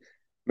see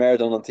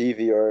marathon on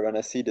TV or when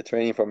I see the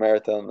training for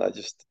marathon,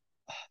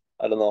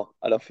 I don't know.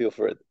 I don't feel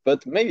for it.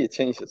 But maybe it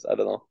changes. I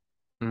don't know.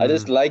 I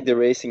just Mm. like the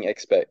racing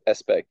aspect.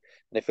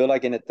 And I feel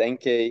like in a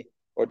 10K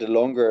or the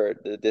longer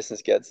the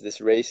distance gets,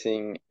 this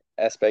racing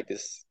aspect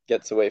is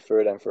gets away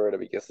further and further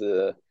because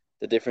the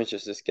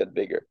differences just get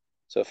bigger.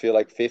 So I feel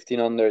like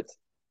 1500,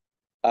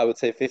 I would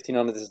say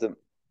 1500 is the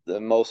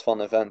most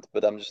fun event,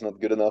 but I'm just not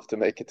good enough to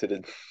make it to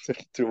the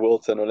to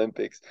Worlds and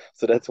Olympics.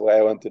 So that's why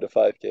I went to the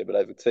 5K. But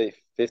I would say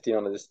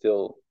 1500 is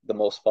still the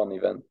most fun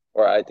event,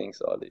 or I think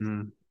so at least.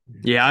 Mm.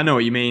 Yeah, I know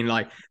what you mean.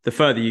 Like the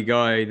further you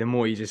go, the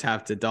more you just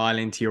have to dial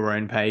into your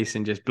own pace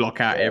and just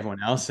block out Yeah.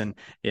 everyone else. And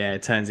yeah,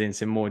 it turns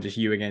into more just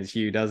you against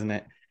you, doesn't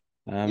it?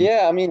 Um,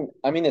 Yeah, I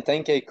mean, a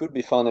 10K could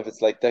be fun if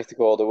it's like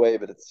tactical all the way,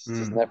 but it's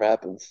just mm. never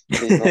happens.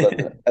 At least not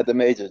at the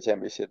major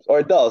championships, or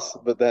it does,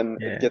 but then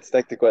it Yeah. gets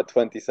tactical at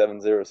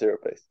 27:00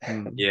 pace.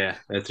 Mm. Yeah,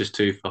 they're just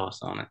too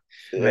fast, aren't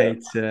Yeah.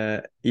 Mate,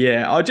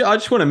 yeah, I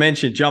just want to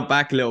mention, jump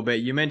back a little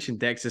bit. You mentioned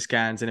DEXA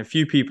scans, and a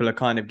few people are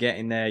kind of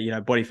getting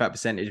their, body fat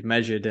percentage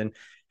measured. And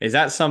is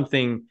that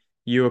something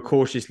you are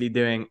cautiously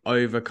doing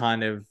over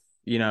kind of,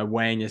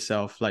 weighing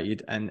yourself like you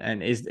and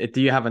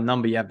do you have a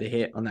number you have to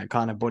hit on that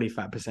kind of body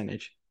fat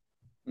percentage?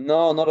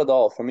 No, not at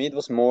all. For me, it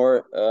was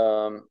more.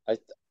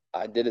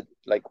 I did it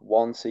like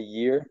once a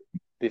year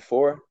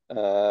before,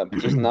 but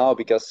just now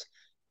because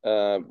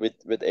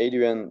with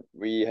Adrian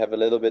we have a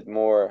little bit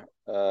more.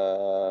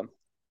 How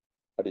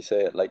do you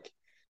say it? Like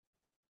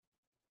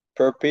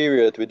per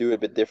period we do a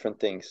bit different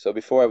things. So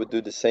before I would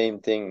do the same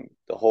thing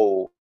the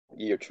whole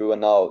year through,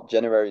 and now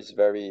January is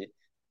very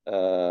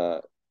uh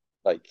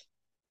like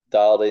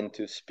dialed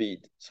into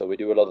speed. So we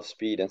do a lot of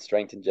speed and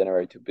strength in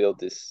January to build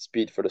this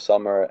speed for the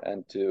summer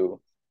and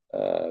to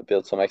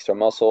build some extra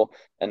muscle.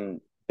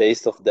 And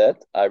based off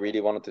that, I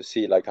really wanted to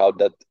see like how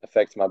that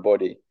affects my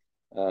body.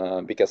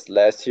 Because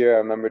last year I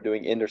remember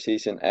doing indoor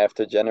season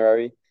after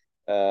January,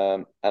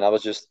 and I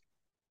was just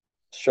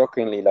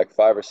shockingly like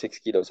 5 or 6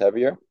 kilos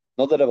heavier.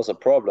 Not that it was a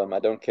problem. I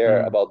don't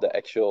care Mm. about the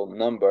actual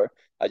number.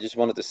 I just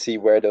wanted to see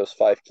where those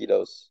 5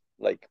 kilos,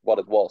 like what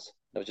it was.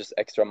 It was just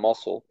extra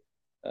muscle,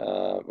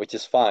 which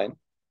is fine.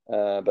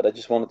 But I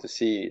just wanted to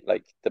see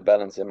like the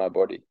balance in my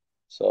body.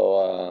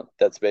 So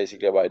that's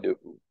basically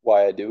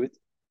why I do it.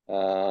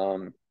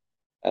 Um,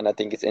 and I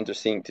think it's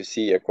interesting to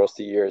see across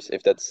the years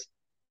if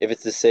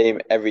it's the same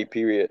every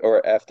period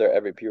or after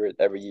every period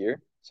every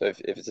year. So if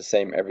it's the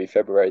same every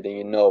February, then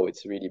you know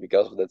it's really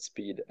because of that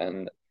speed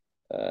and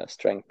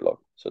strength block.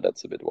 So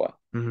that's a bit why.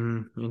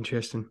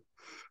 Interesting.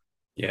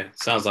 Yeah,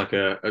 sounds like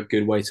a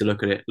good way to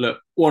look at it. Look,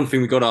 one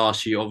thing we got to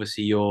ask you,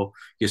 obviously you're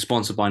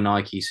sponsored by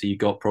Nike, so you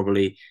got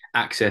probably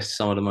access to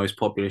some of the most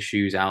popular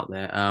shoes out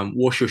there.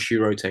 What's your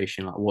shoe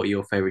rotation? Like what are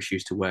your favorite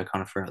shoes to wear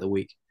kind of throughout the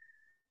week?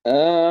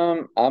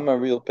 I'm a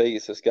real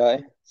Pegasus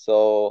guy.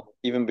 So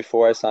even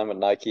before I signed with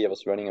Nike, I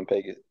was running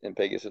in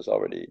Pegasus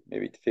already,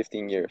 maybe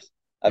 15 years.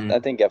 I Mm,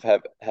 think I've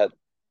had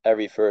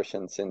every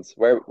version since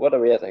what are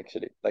we at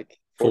actually? Like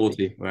 40?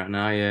 40 right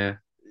now, yeah.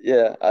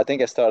 Yeah, I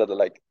think I started at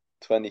like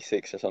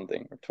 26 or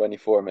something, or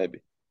 24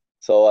 maybe.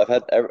 So I've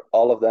had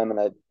all of them, and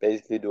I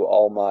basically do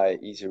all my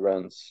easy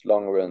runs,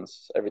 long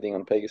runs, everything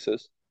on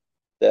Pegasus.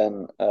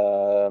 Then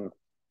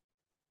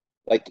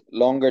like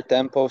longer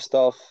tempo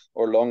stuff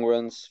or long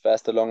runs,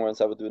 faster long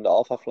runs, I would do in the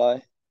Alpha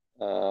Fly.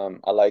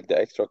 I like the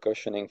extra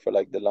cushioning for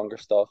like the longer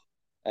stuff,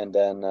 and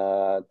then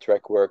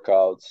track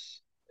workouts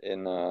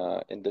in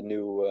the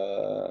new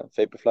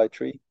Vaporfly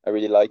 3. I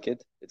really like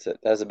it. It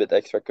has a bit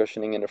extra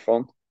cushioning in the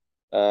front.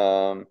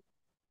 So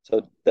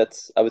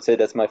I would say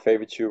that's my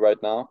favorite shoe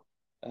right now.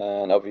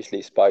 And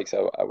obviously spikes,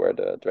 I wear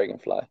the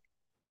Dragonfly.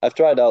 I've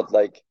tried out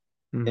like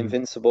Mhm.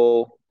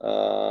 Invincible,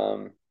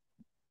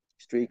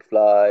 Streak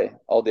Fly,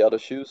 all the other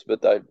shoes,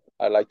 but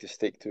I like to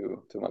stick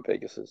to my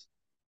Pegasus.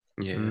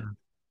 Yeah, Mm.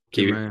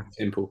 Good keep it man.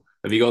 simple.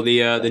 Have you got the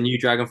Yeah. new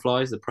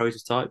dragonflies, the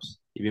prototypes?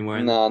 You've been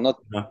wearing them? Nah, not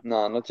No.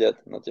 nah, not yet,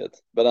 not yet.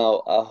 But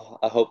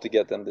I hope to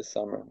get them this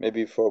summer.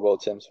 Maybe for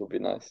World Champs would be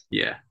nice.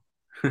 Yeah,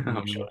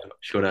 I'm Mhm.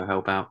 sure they'll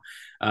help out.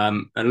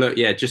 And look,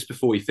 yeah, just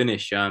before we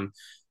finish,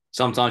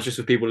 sometimes just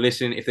for people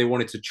listening, if they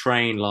wanted to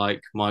train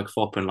like Mike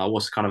Foppen, like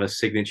what's kind of a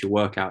signature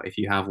workout if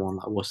you have one?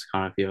 Like what's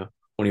kind of your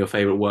one of your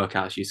favorite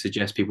workouts you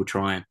suggest people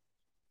trying?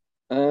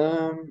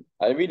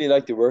 I really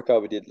like the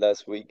workout we did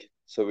last week.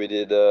 So we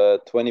did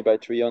 20 by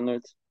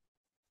 300.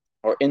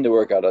 Or in the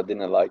workout, I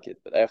didn't like it,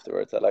 but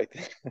afterwards I liked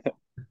it.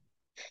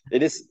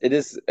 It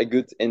is a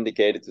good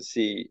indicator to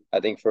see. I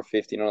think for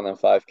 1500 and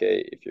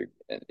 5K, if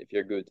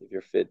you're good, if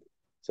you're fit.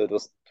 So it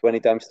was 20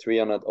 times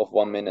 300 of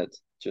 1 minute,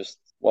 just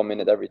 1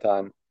 minute every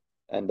time,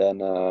 and then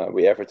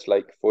we averaged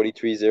like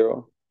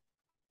 43.0.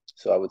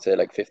 So I would say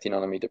like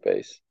 1500 meter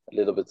pace, a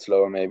little bit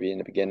slower maybe in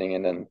the beginning,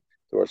 and then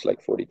towards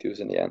like 42s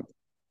in the end.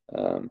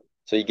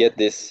 So you get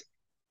this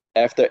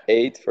after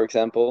eight, for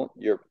example,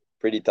 you're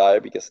pretty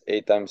tired because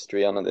 8 times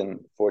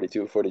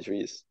 342,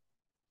 43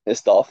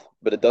 is tough,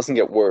 but it doesn't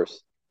get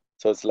worse.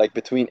 So it's like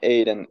between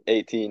 8 and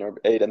 18 or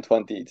 8 and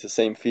 20, it's the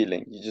same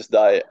feeling. You just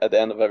die at the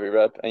end of every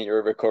rep and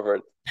you're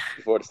recovered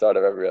before the start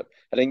of every rep.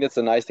 I think that's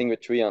the nice thing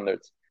with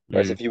 300s.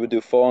 Whereas Mm. if you would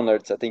do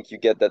 400s, I think you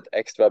get that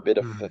extra bit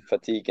of Mhm.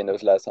 fatigue in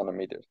those last 100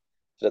 meters.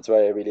 So that's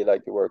why I really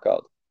like the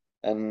workout.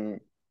 And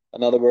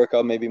another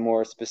workout, maybe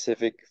more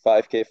specific,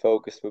 5K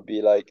focused, would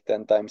be like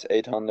 10 times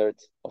 800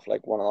 of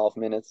like 1.5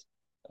 minutes.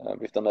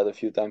 We've done that a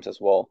few times as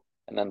well,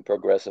 and then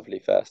progressively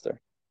faster.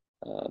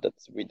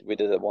 We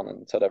did one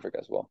in South Africa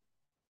as well.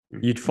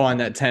 You'd find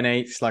that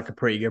 10/8 like a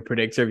pretty good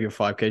predictor of your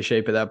 5K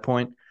shape at that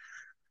point.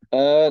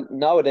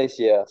 Nowadays,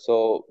 yeah.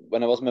 So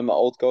when I was with my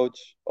old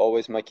coach,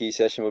 always my key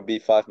session would be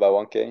 5 by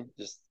 1K,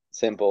 just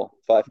simple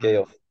 5K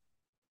Mm. of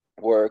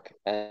work,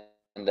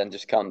 and then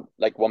just count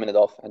like 1 minute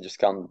off and just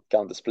count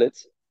the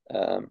splits.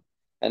 Um,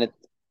 and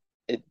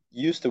it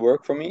used to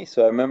work for me.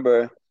 So I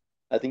remember,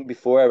 I think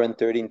before I ran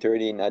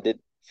 13:13, I did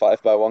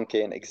 5 by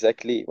 1K, and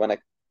exactly when I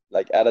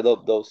like added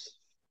up those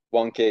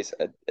 1Ks,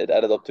 it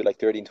added up to like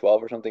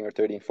 13:12 or something, or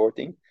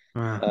 13:14.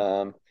 Ah.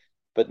 Um,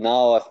 but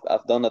now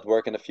I've done that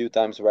working a few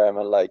times where I'm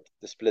at like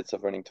the splits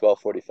of running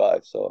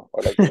 12:45, so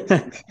or like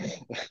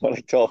or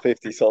like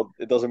 12:50, so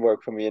it doesn't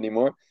work for me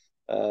anymore.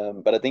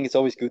 But I think it's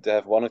always good to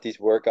have one of these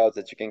workouts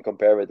that you can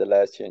compare with the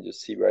last year and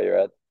just see where you're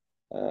at.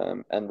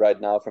 And right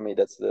now for me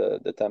that's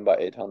the 10 by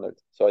 800.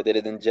 So I did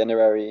it in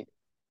January,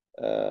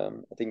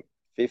 I think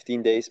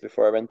 15 days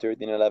before I ran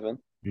 13:11,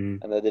 Mm.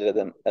 and I did it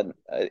and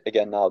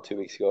again now 2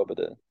 weeks ago, but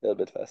a little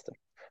bit faster.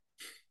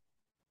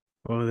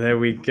 Well, there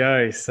we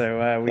go.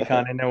 So we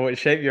kind of know what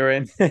shape you're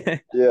in.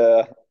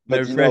 Yeah,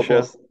 but No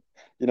pressure.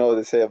 You know what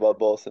they say about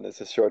Boston, it's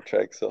a short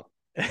track, so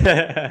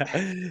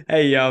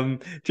Hey,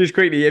 just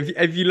quickly,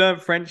 have you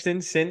learned French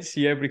then since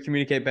you're able to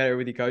communicate better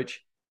with your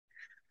coach?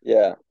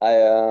 yeah.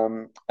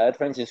 I had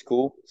French in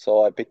school,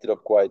 so I picked it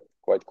up quite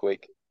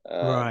quick.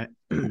 Right.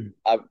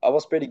 I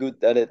was pretty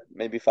good at it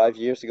maybe 5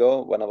 years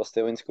ago when I was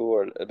still in school,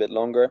 or a bit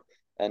longer.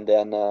 And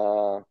then,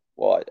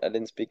 well, I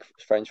didn't speak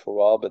French for a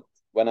while, but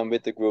when I'm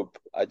with the group,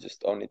 I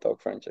just only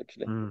talk French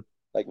actually, Mm.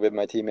 like with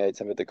my teammates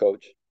and with the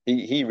coach.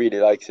 He really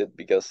likes it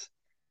because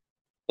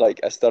like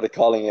I started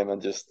calling him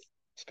and just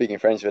speaking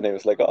French, and he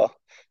was like, "Oh,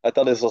 I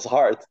thought this was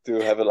hard to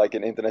have like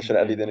an international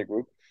Yeah. athlete in a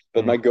group."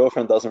 But Yeah. my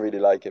girlfriend doesn't really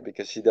like it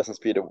because she doesn't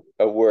speak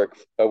a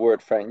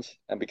word French,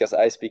 and because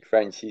I speak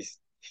French,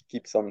 she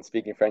keeps on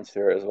speaking French to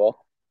her as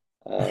well.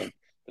 Um,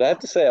 but I have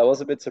to say, I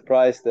was a bit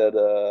surprised that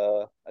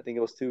I think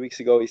it was 2 weeks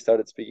ago he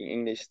started speaking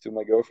English to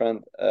my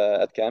girlfriend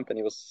at camp, and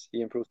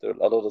he improved a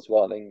lot as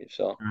well in English.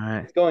 So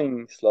Right. it's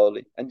going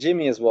slowly. And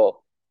Jimmy as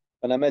well.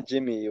 When I met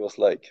Jimmy, he was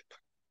like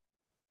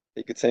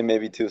he could say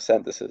maybe two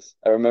sentences.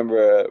 I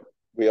remember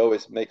we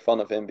always make fun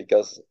of him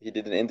because he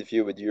did an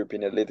interview with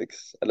European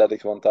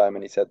Athletics one time,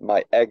 and he said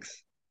my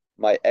eggs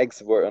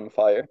were on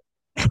fire.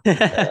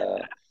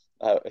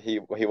 Uh, he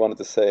wanted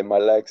to say my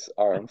legs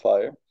are on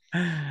fire.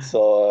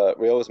 So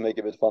we always make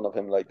a bit fun of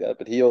him like that.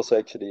 But he also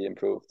actually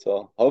improved.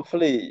 So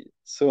hopefully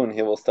soon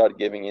he will start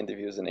giving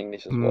interviews in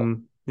English as well.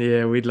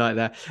 Yeah, we'd like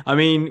that. I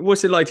mean,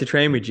 what's it like to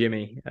train with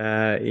Jimmy?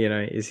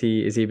 Is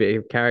he a bit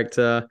of a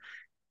character?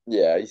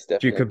 Yeah, he's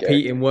Do you definitely a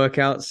compete in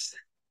character. workouts?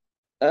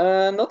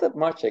 Not that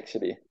much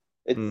actually.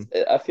 Mm.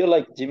 I feel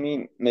like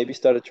Jimmy maybe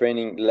started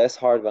training less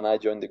hard when I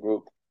joined the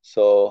group.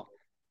 So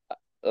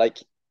like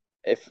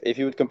if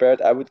you would compare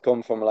it, I would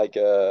come from like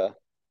a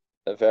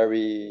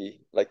very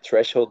like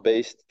threshold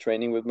based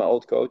training with my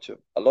old coach.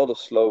 A lot of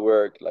slow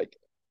work, like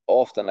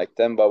often like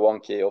 10 by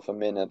 1K of a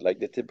minute, like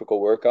the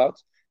typical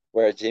workouts,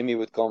 where Jimmy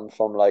would come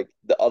from like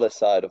the other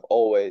side of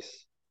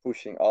always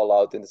pushing all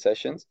out in the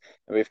sessions.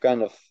 And we've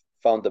kind of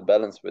found the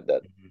balance with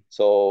that. Mhm.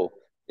 So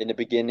in the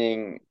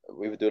beginning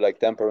we would do like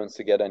tempo runs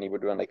together, and he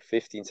would run like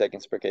 15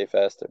 seconds per k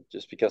faster,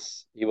 just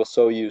because he was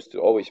so used to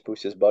always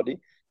push his body.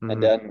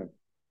 And then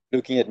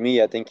looking at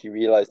me, I think he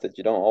realized that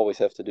you don't always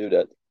have to do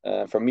that.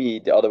 For me,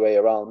 the other way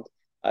around,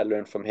 I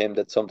learned from him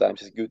that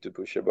sometimes it's good to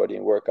push your body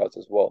in workouts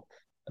as well.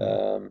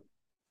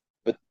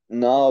 But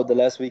now the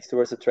last weeks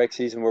towards the track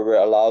season, where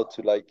we're allowed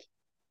to like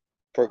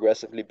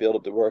progressively build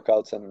up the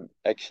workouts and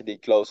actually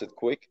close it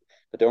quick,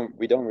 but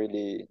we don't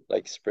really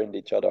like sprint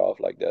each other off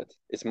like that.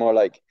 It's more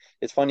like,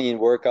 it's funny in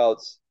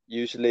workouts,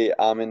 usually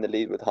I'm in the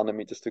lead with 100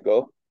 meters to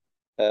go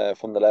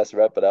from the last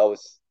rep, but I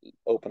always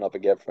open up a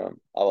gap for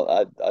him.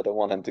 I don't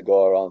want him to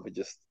go around.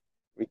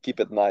 We keep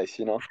it nice,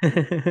 you know.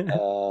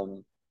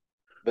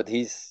 But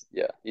he's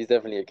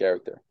definitely a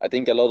character. I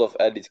think a lot of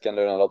athletes can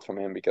learn a lot from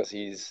him, because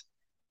he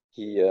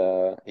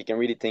can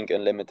really think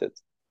unlimited,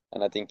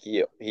 and I think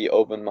he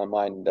opened my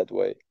mind in that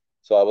way.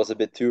 So I was a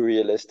bit too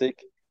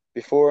realistic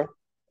before.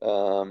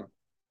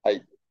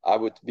 I I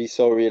would be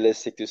so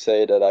realistic to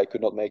say that I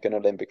could not make an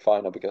Olympic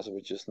final, because it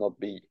would just not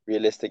be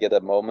realistic at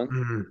that moment.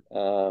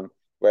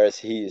 Whereas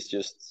he is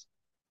just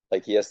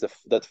like, he has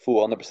that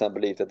full 100%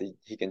 belief that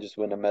he can just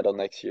win a medal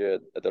next year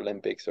at the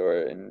Olympics,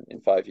 or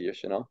in 5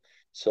 years, you know.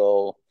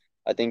 So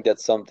I think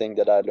that's something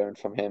that I learned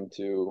from him,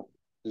 to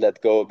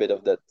let go a bit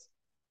of that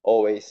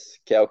always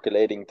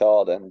calculating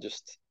thought, and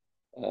just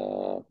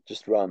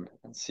run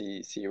and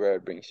see where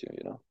it brings you,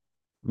 you know.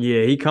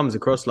 Yeah, he comes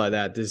across like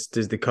that. Does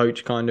the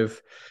coach kind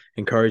of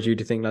encourage you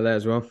to think like that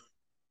as well?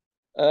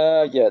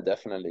 Yeah,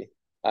 definitely.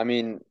 I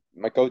mean,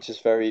 my coach is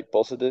very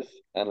positive,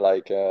 and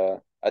like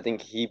I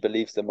think he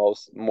believes the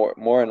most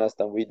more in us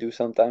than we do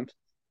sometimes.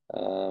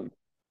 Um,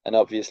 and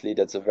obviously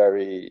that's a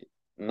very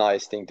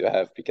nice thing to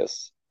have,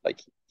 because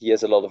like he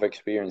has a lot of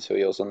experience, so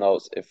he also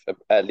knows if an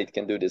athlete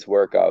can do this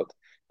workout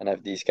and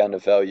have these kind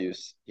of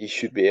values, he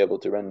should be able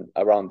to run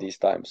around these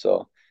times.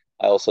 So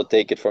I also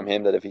take it from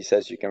him that if he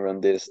says you can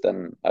run this,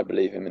 then I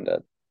believe him in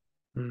that.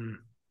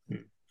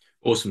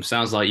 Awesome.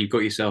 Sounds like you've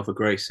got yourself a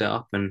great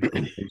setup, and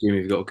Jimmy,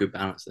 you've got a good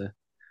balance there.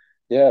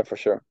 Yeah, for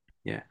sure.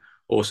 Yeah.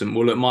 Awesome.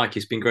 Well, look, Mike,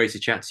 it's been great to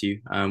chat to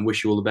you.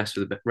 Wish you all the best for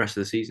the rest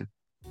of the season.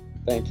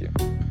 Thank you.